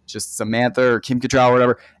 but just Samantha or Kim Cattrall or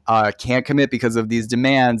whatever can't commit because of these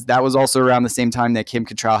demands. That was also around the same time that Kim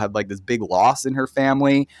Cattrall had like this big loss in her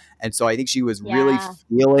family, and so I think she was really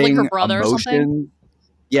feeling like her brother emotion.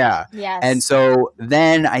 Yeah. Yes. And so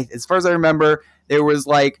then, as far as I remember, there was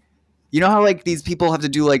like, you know how like these people have to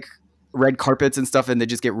do like red carpets and stuff, and they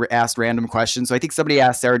just get asked random questions. So I think somebody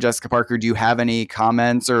asked Sarah Jessica Parker, "Do you have any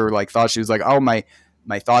comments or like thoughts?" She was like, "Oh, my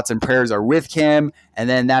thoughts and prayers are with Kim." And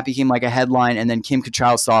then that became like a headline. And then Kim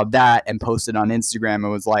Cattrall saw that and posted on Instagram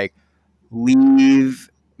and was like, "Leave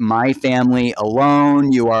my family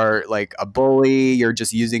alone. You are like a bully. You're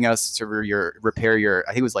just using us to repair your,"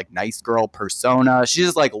 I think it was like nice girl persona. She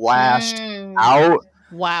just like lashed out.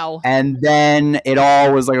 Wow. And then it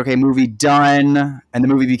all was like, okay, movie done. And the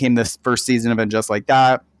movie became the first season of And Just Like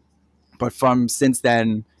That. But from since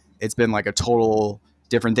then, it's been like a total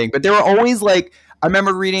different thing. But there were always like, I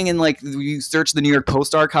remember reading in like, you search the New York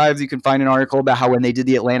Post archives, you can find an article about how when they did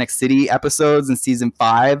the Atlantic City episodes in season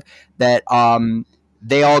 5, that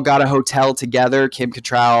they all got a hotel together, Kim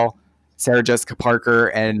Cattrall, Sarah Jessica Parker,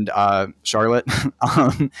 and Charlotte.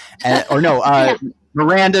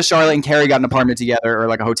 Miranda, Charlotte, and Carrie got an apartment together or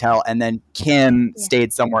like a hotel, and then Kim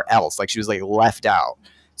stayed somewhere else. Like she was like left out.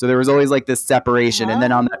 So there was always like this separation. And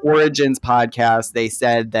then on the Origins podcast, they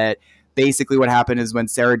said that basically what happened is when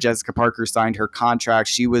Sarah Jessica Parker signed her contract,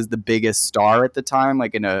 she was the biggest star at the time,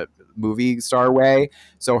 like in a movie star way.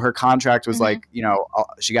 So her contract was like, you know,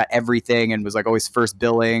 she got everything and was like always first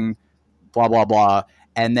billing, blah, blah, blah.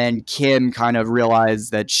 And then Kim kind of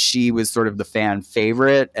realized that she was sort of the fan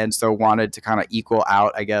favorite, and so wanted to kind of equal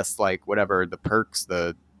out, I guess, like whatever the perks,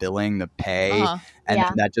 the billing, the pay. And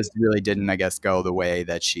then that just really didn't, I guess, go the way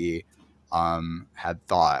that she had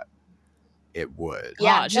thought it would.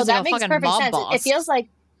 Yeah, so that makes perfect sense. It feels like,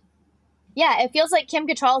 it feels like Kim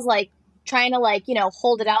Cattrall's like trying to like, you know,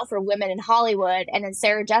 hold it out for women in Hollywood, and then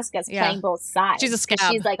Sarah Jessica's playing both sides. She's a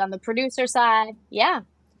scab. She's like on the producer side. Yeah.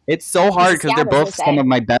 It's so hard because they're both some of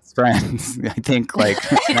my best friends. I think, like,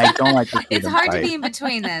 and I don't like to see It's them hard fight. to be in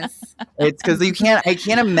between this. It's because I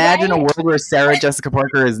can't imagine a world where Sarah Jessica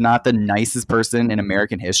Parker is not the nicest person in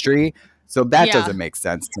American history. So that doesn't make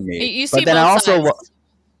sense to me. You see, but then both sides.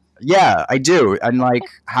 Yeah, I do. And like,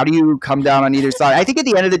 how do you come down on either side? I think at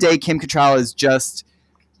the end of the day, Kim Cattrall is just,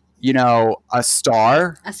 you know, a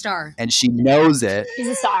star. A star. And she knows it. She's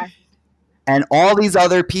a star. And all these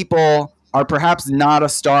other people are perhaps not a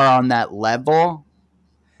star on that level,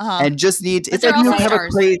 and just need to, it's like you have a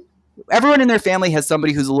crazy, everyone in their family has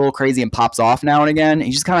somebody who's a little crazy and pops off now and again, and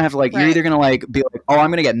you just kind of have to like, you're either gonna like be like, oh,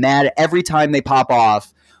 I'm gonna get mad every time they pop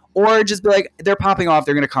off, or just be like, they're popping off,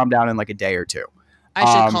 they're gonna calm down in like a day or two. I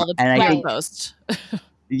should call the post.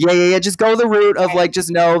 Yeah. Just go the route of like, just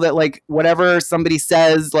know that like whatever somebody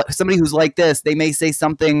says, like, somebody who's like this, they may say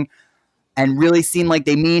something and really seem like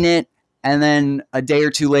they mean it, and then a day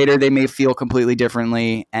or two later, they may feel completely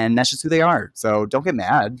differently, and that's just who they are. So don't get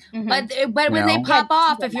mad. But when they pop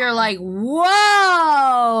off, if you're like,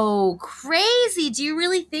 whoa, crazy, do you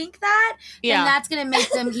really think that? Yeah. Then that's going to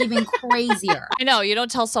make them even crazier. I know. You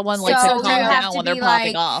don't tell someone like to calm down when they're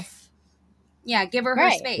popping off. Yeah, give her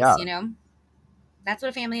her space, you know? That's what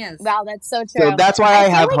a family is. Wow, that's so true. So that's why I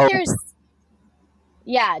have hope.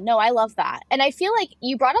 Yeah, no, I love that. And I feel like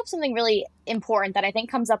you brought up something really important that I think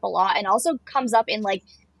comes up a lot, and also comes up in like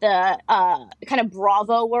the kind of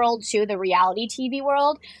Bravo world too, the reality TV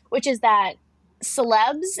world, which is that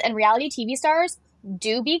celebs and reality TV stars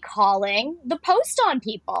do be calling the post on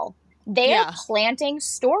people. they are planting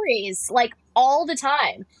stories like all the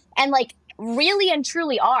time, and like really and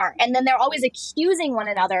truly are. And then they're always accusing one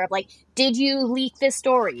another of like, did you leak this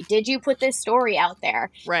story? Did you put this story out there?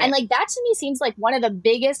 Right. And like that to me seems like one of the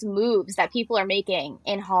biggest moves that people are making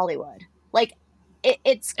in Hollywood. Like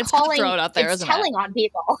it's calling cutthroat out there, it's telling on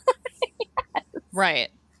people. Yes. Right.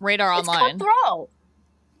 Radar online. It's cutthroat.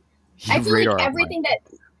 I feel like everything that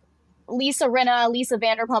Lisa Rinna, Lisa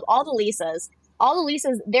Vanderpump, all the Lisas,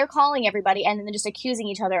 they're calling everybody and then just accusing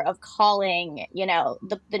each other of calling, you know,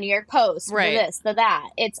 the New York Post, the this, the that.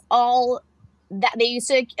 It's all that they used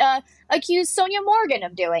to accuse Sonia Morgan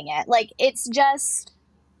of doing it. Like, it's just,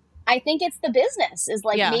 I think it's the business is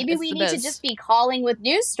like, maybe we need to just be calling with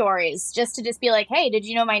news stories just to just be like, hey, did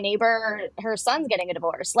you know my neighbor, her son's getting a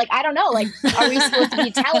divorce? Like, I don't know. Like, are we supposed to be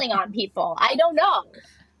telling on people? I don't know.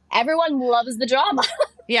 Everyone loves the drama.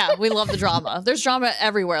 Yeah, we love the drama. There's drama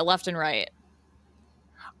everywhere, left and right.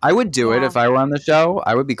 I would do it if I were on the show.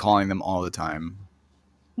 I would be calling them all the time.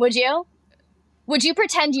 Would you? Would you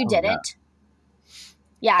pretend you didn't?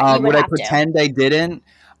 Yeah, you would I pretend I didn't?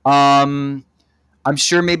 I'm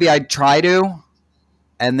sure maybe I'd try to.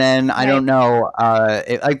 And then I don't know.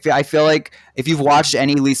 I feel like if you've watched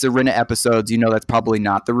any Lisa Rinna episodes, you know that's probably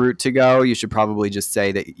not the route to go. You should probably just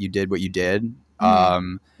say that you did what you did.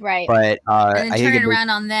 Right. But and then turn it around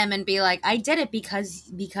on them and be like, I did it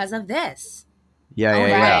because of this.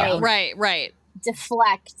 Yeah. Right.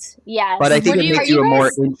 Deflect. Yes. But I think it makes you a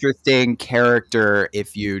more interesting character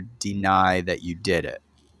if you deny that you did it.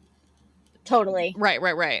 Totally. Right.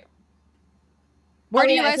 Where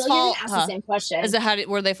do you guys fall? Ask the same question. Is it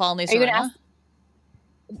where they fall in Lisa Rinna?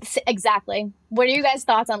 Exactly. What are you guys'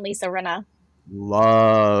 thoughts on Lisa Rinna?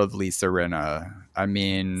 Love Lisa Rinna. I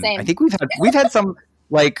mean, same. I think we've had some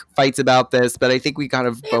like fights about this, but I think we kind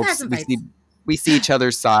of both we see each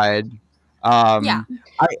other's side.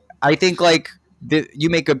 I think like you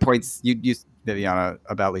make good points. You Viviana,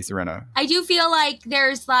 about Lisa Rinna. I do feel like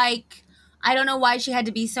there's like, I don't know why she had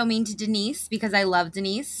to be so mean to Denise, because I love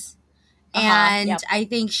Denise. And I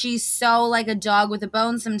think she's so like a dog with a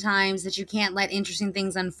bone sometimes that you can't let interesting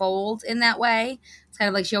things unfold in that way. It's kind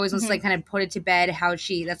of like she always wants to like kind of put it to bed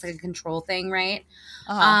that's like a control thing, right?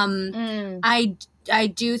 I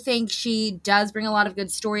do think she does bring a lot of good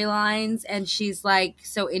storylines, and she's like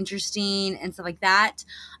so interesting and stuff like that.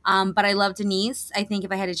 But I love Denise. I think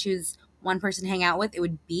if I had to choose one person to hang out with, it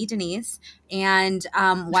would be Denise. And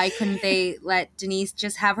why couldn't they let Denise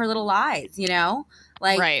just have her little lies, you know?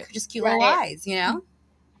 Like, just cute little lies, you know?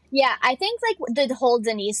 Yeah, I think, like, the whole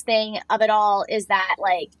Denise thing of it all is that,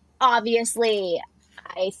 like, obviously,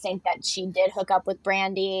 I think that she did hook up with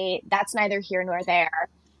Brandy. That's neither here nor there.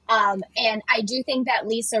 And I do think that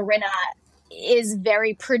Lisa Rinna is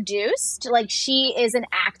very produced. Like, she is an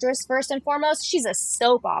actress first and foremost. She's a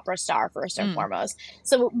soap opera star first and foremost.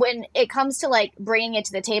 So when it comes to like bringing it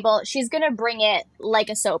to the table, she's going to bring it like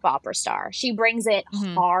a soap opera star. She brings it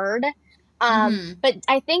hard. But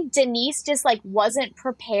I think Denise just like wasn't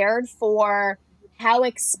prepared for how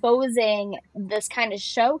exposing this kind of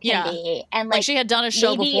show can be. And like she had done a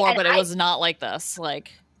show before, but it was not like this.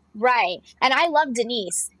 Like, right. And I love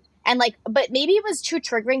Denise. And like, but maybe it was too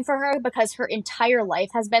triggering for her because her entire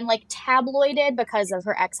life has been like tabloided because of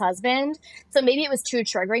her ex-husband. So maybe it was too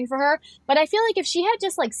triggering for her. But I feel like if she had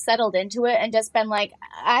just like settled into it and just been like,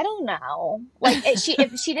 I don't know, like if she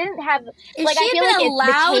didn't have, if like, she I feel been like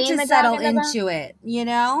allowed to settle into it, you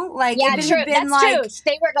know, like yeah, if true. it had been That's like, true.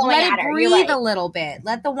 They were going let at it her. breathe a little bit,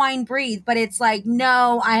 let the wine breathe. But it's like,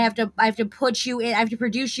 no, I have to put you in, I have to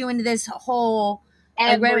produce you into this whole.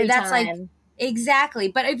 Every that's time. like. Exactly.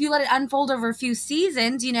 But if you let it unfold over a few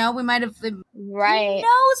seasons, you know, we might have... Right. Who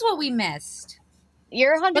knows what we missed?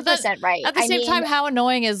 You're 100% right. At the same time, how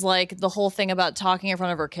annoying is like the whole thing about talking in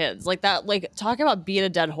front of her kids? Like that, like talking about beat a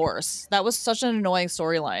dead horse. That was such an annoying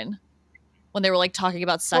storyline when they were like talking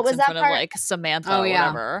about sex in front of like Samantha or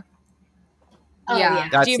whatever. Oh, yeah.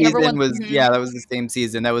 That season was, that was the same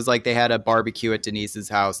season. That was like they had a barbecue at Denise's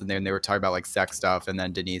house and then they were talking about like sex stuff. And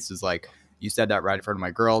then Denise was like, you said that right in front of my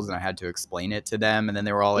girls, and I had to explain it to them. And then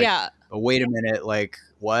they were all like, but wait a minute, like,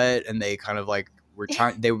 what? And they kind of like were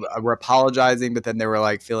trying, they were apologizing, but then they were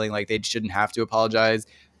like feeling like they shouldn't have to apologize.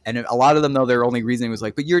 And a lot of them, though, their only reasoning was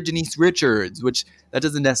like, but you're Denise Richards, which that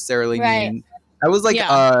doesn't necessarily mean. That was like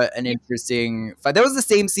an interesting fight. That was the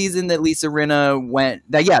same season that Lisa Rinna went.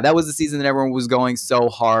 That was the season that everyone was going so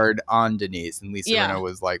hard on Denise, and Lisa Rinna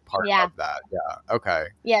was like part of that. Yeah. Okay.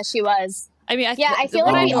 Yeah, she was. I mean, I feel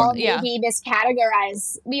like we all maybe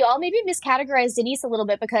miscategorize Denise a little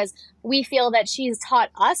bit because we feel that she's taught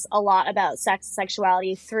us a lot about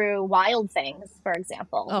sexuality through Wild Things, for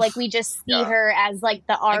example. Ugh. Like we just see her as like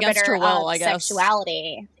the arbiter of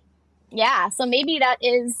sexuality. Yeah, so maybe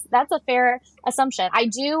that's a fair assumption. I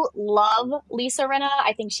do love Lisa Rinna.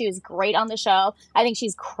 I think she was great on the show. I think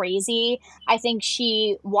she's crazy. I think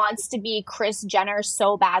she wants to be Kris Jenner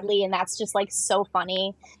so badly, and that's just like so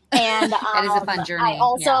funny. And it is a fun journey.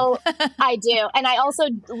 I do. And I also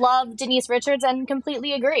love Denise Richards and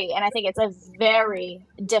completely agree. And I think it's a very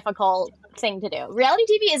difficult thing to do. Reality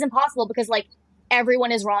TV is impossible because like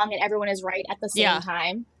everyone is wrong and everyone is right at the same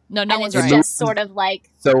time. No one's right. It's just sort of like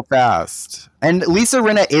so fast. And Lisa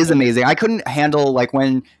Rinna is amazing. I couldn't handle like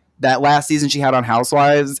when that last season she had on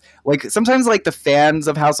Housewives. Like sometimes like the fans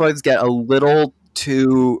of Housewives get a little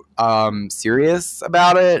too serious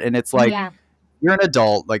about it, and it's like you're an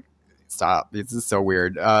adult. Like stop. This is so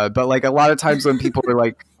weird. But like a lot of times when people are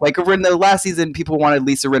like in the last season, people wanted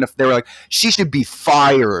Lisa Rinna. They were like, she should be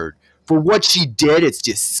fired. For what she did, it's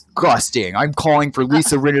disgusting. I'm calling for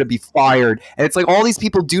Lisa Rinna to be fired. And it's like all these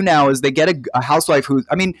people do now is they get a housewife who,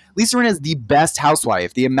 I mean, Lisa Rinna is the best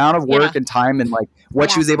housewife. The amount of work and time and like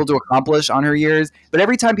what she was able to accomplish on her years. But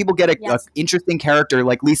every time people get a interesting character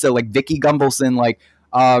like Lisa, like Vicky Gunvalson, like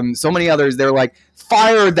so many others, they're like,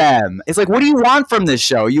 fire them. It's like, what do you want from this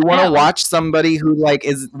show? You want to watch somebody who like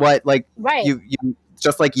is what like you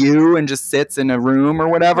just like you and just sits in a room or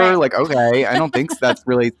whatever. Right. Like, okay, I don't think that's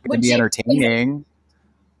really going to be entertaining.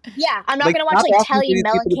 Yeah, I'm not going to watch like Teddi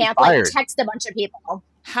Mellencamp like text a bunch of people.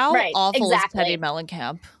 How awful is Teddi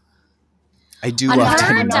Mellencamp? I do love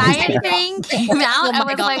Teddi Mellencamp. Her diet thing came out. I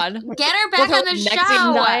was like, get her back on the show.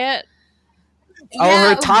 Diet.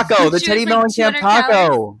 Her taco, the Teddi Mellencamp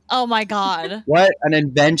taco. Oh my God. What an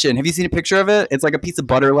invention. Have you seen a picture of it? It's like a piece of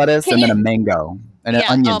butter lettuce and then a mango and an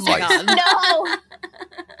onion slice. No.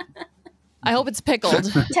 I hope it's pickled.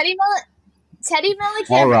 Teddi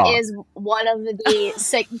Mellencamp is one of the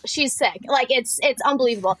sick. She's sick. Like it's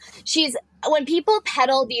unbelievable. When people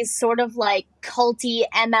peddle these sort of like culty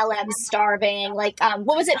MLM starving, like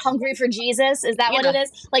what was it? Hungry for Jesus? Is that what it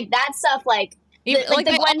is? Like that stuff. Like the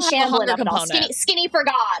Gwen Shamblin of it all. Skinny for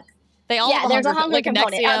God. They all have there's a hunger like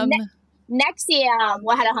component. Nexium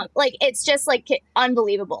had a like it's just like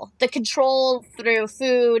unbelievable. The control through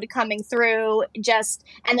food coming through just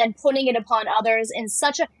and then putting it upon others in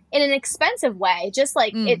in an expensive way. Just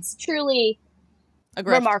like it's truly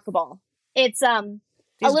remarkable. It's a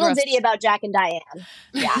little ditty about Jack and Diane.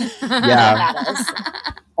 Yeah. Yeah.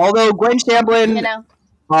 Although Gwen Shamblin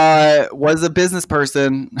was a business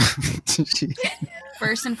person.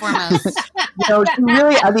 First and foremost. She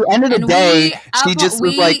really, at the end of the day, she just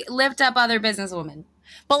was like... We lift up other businesswomen.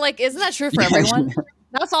 But, like, isn't that true for everyone?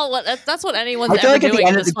 That's what anyone's ever doing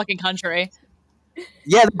in this fucking country.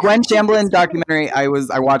 Yeah, the Gwen Shamblin documentary, I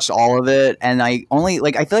watched all of it, and I feel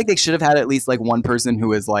like they should have had at least, like, one person who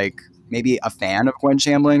was, like, maybe a fan of Gwen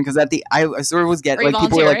Shamblin, because I sort of was getting, like,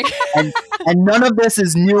 people were like, and none of this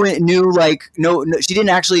is new, like, no, she didn't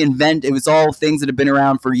actually invent, it was all things that have been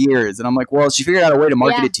around for years, and I'm like, well, she figured out a way to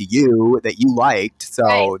market it to you that you liked,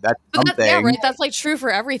 so that's something. That's, like, true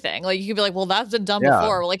for everything. Like, you could be like, well, that's been done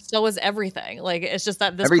before, like, so is everything. Like, it's just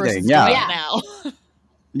that this person's doing it now.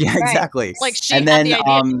 Yeah, exactly. Like, she had the idea.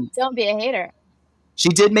 Don't be a hater. She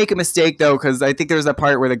did make a mistake, though, because I think there was a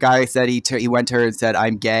part where the guy said he went to her and said,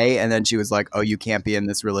 I'm gay. And then she was like, oh, you can't be in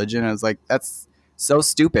this religion. And I was like, that's so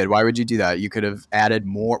stupid. Why would you do that? You could have added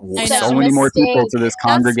so many more people to this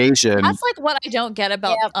congregation. That's like what I don't get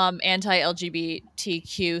about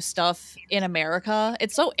anti-LGBTQ stuff in America.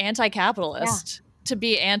 It's so anti-capitalist to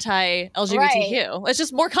be anti-LGBTQ. Right. It's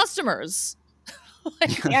just more customers.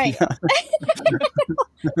 Why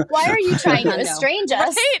are you trying to estrange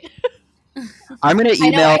us? Right? I'm going to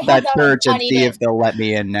email that church and see if they'll let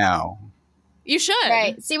me in now. You should.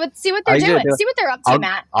 Right. See what they're doing. See what they're up to,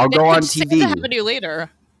 Matt. I'll go on TV. Have a new leader.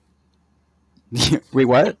 Wait,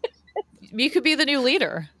 what? You could be the new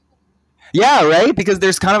leader. Yeah, right? Because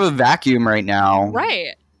there's kind of a vacuum right now.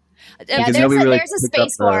 Right. Yeah, there's a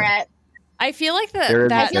space for it. I feel like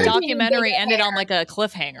that documentary ended on like a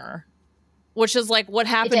cliffhanger, which is like what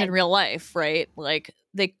happened in real life, right? Like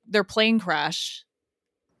their plane crash.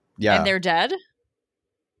 Yeah. And they're dead?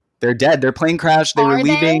 They're dead. Their plane crashed. They were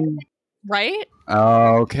leaving. Right?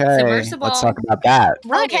 Okay. Submersible. Let's talk about that.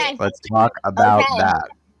 Okay. Let's talk about that.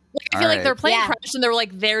 Like, I feel like their plane crashed and they were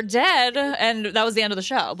like, they're dead. And that was the end of the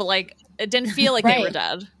show. But like, it didn't feel like they were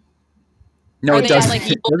dead. No, it doesn't.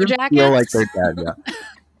 Like, it doesn't feel like they're dead, yeah.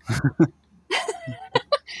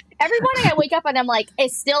 every morning I wake up and I'm like,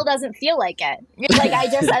 it still doesn't feel like it. Like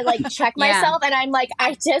I like check myself and I'm like,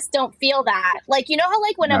 I just don't feel that. Like, you know how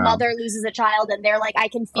like when a mother loses a child and they're like, I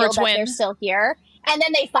can feel that they're still here, and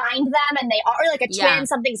then they find them and they are, or like a twin,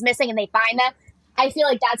 something's missing and they find them. I feel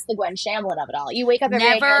like that's the Gwen Shamblin of it all. You wake up every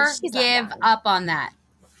day and never give up on that.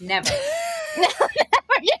 Never.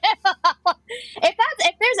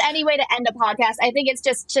 If there's any way to end a podcast, I think it's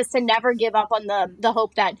just to never give up on the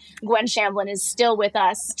hope that Gwen Shamblin is still with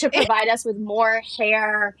us to provide us with more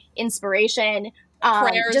hair inspiration,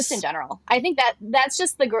 just in general. I think that's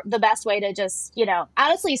just the best way to just, you know,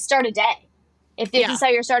 honestly start a day. If this is how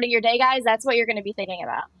you're starting your day, guys, that's what you're going to be thinking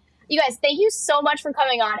about. You guys, thank you so much for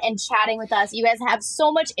coming on and chatting with us. You guys have so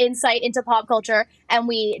much insight into pop culture, and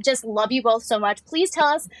we just love you both so much. Please tell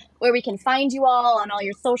us where we can find you all on all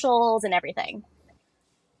your socials and everything.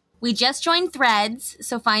 We just joined Threads,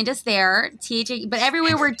 so find us there. But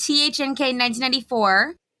everywhere we're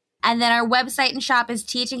THNK1994. And then our website and shop is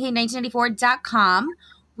THNK1994.com.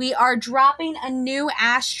 We are dropping a new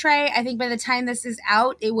ashtray. I think by the time this is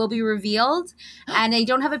out, it will be revealed. And I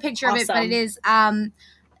don't have a picture of it, but it is... can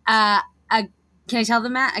I tell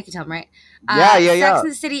them, Matt? I can tell them, right? Sex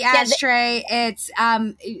and the City ashtray. It's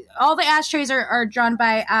all the ashtrays are drawn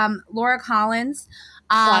by Laura Collins.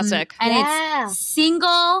 Classic. And it's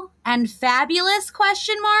single and fabulous ?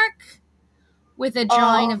 With a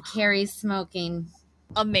drawing of Carrie smoking.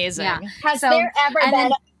 Amazing. Yeah. Has there ever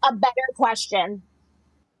been a better question?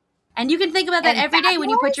 And you can think about that every day when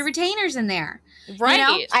you put your retainers in there. Right. You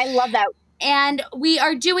know? I love that. And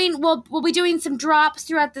we'll be doing some drops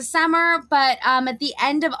throughout the summer, but at the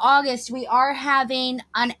end of August, we are having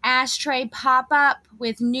an ashtray pop-up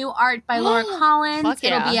with new art by Laura Collins.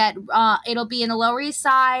 It'll be in the Lower East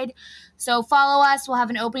Side. So follow us. We'll have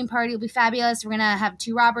an opening party. It'll be fabulous. We're going to have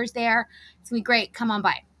 2 robbers there. It's going to be great. Come on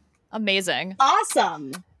by. Amazing.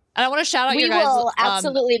 Awesome. And I want to shout out you guys. We will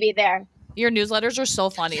absolutely be there. Your newsletters are so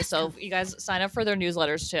funny. So you guys sign up for their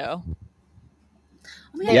newsletters too.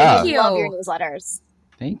 Oh my God, thank you. I love your newsletters.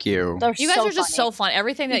 Thank you. You guys are just so fun.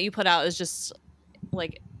 Everything that you put out is just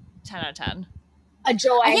like 10 out of 10. A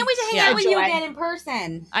joy. I can't wait to hang out with you again in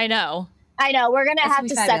person. I know. We're gonna have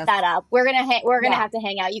to set that up. We're gonna have to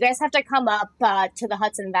hang out. You guys have to come up to the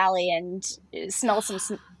Hudson Valley and smell some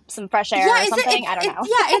fresh air or something. I don't know.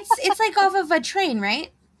 It's like off of a train,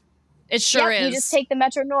 right? It sure is. You just take the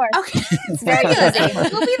Metro North. Okay. It's very easy.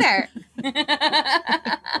 We'll be there.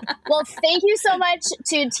 Well, thank you so much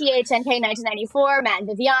to THNK1994, Matt and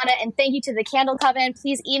Viviana, and thank you to the Candle Coven.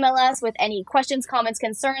 Please email us with any questions, comments,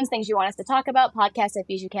 concerns, things you want us to talk about,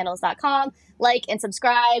 podcast@bijoucandles.com. Like and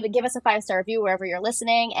subscribe, and give us a 5-star review wherever you're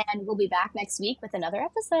listening, and we'll be back next week with another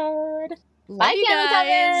episode. Bye, Candle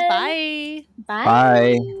Coven. Bye.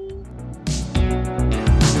 Bye.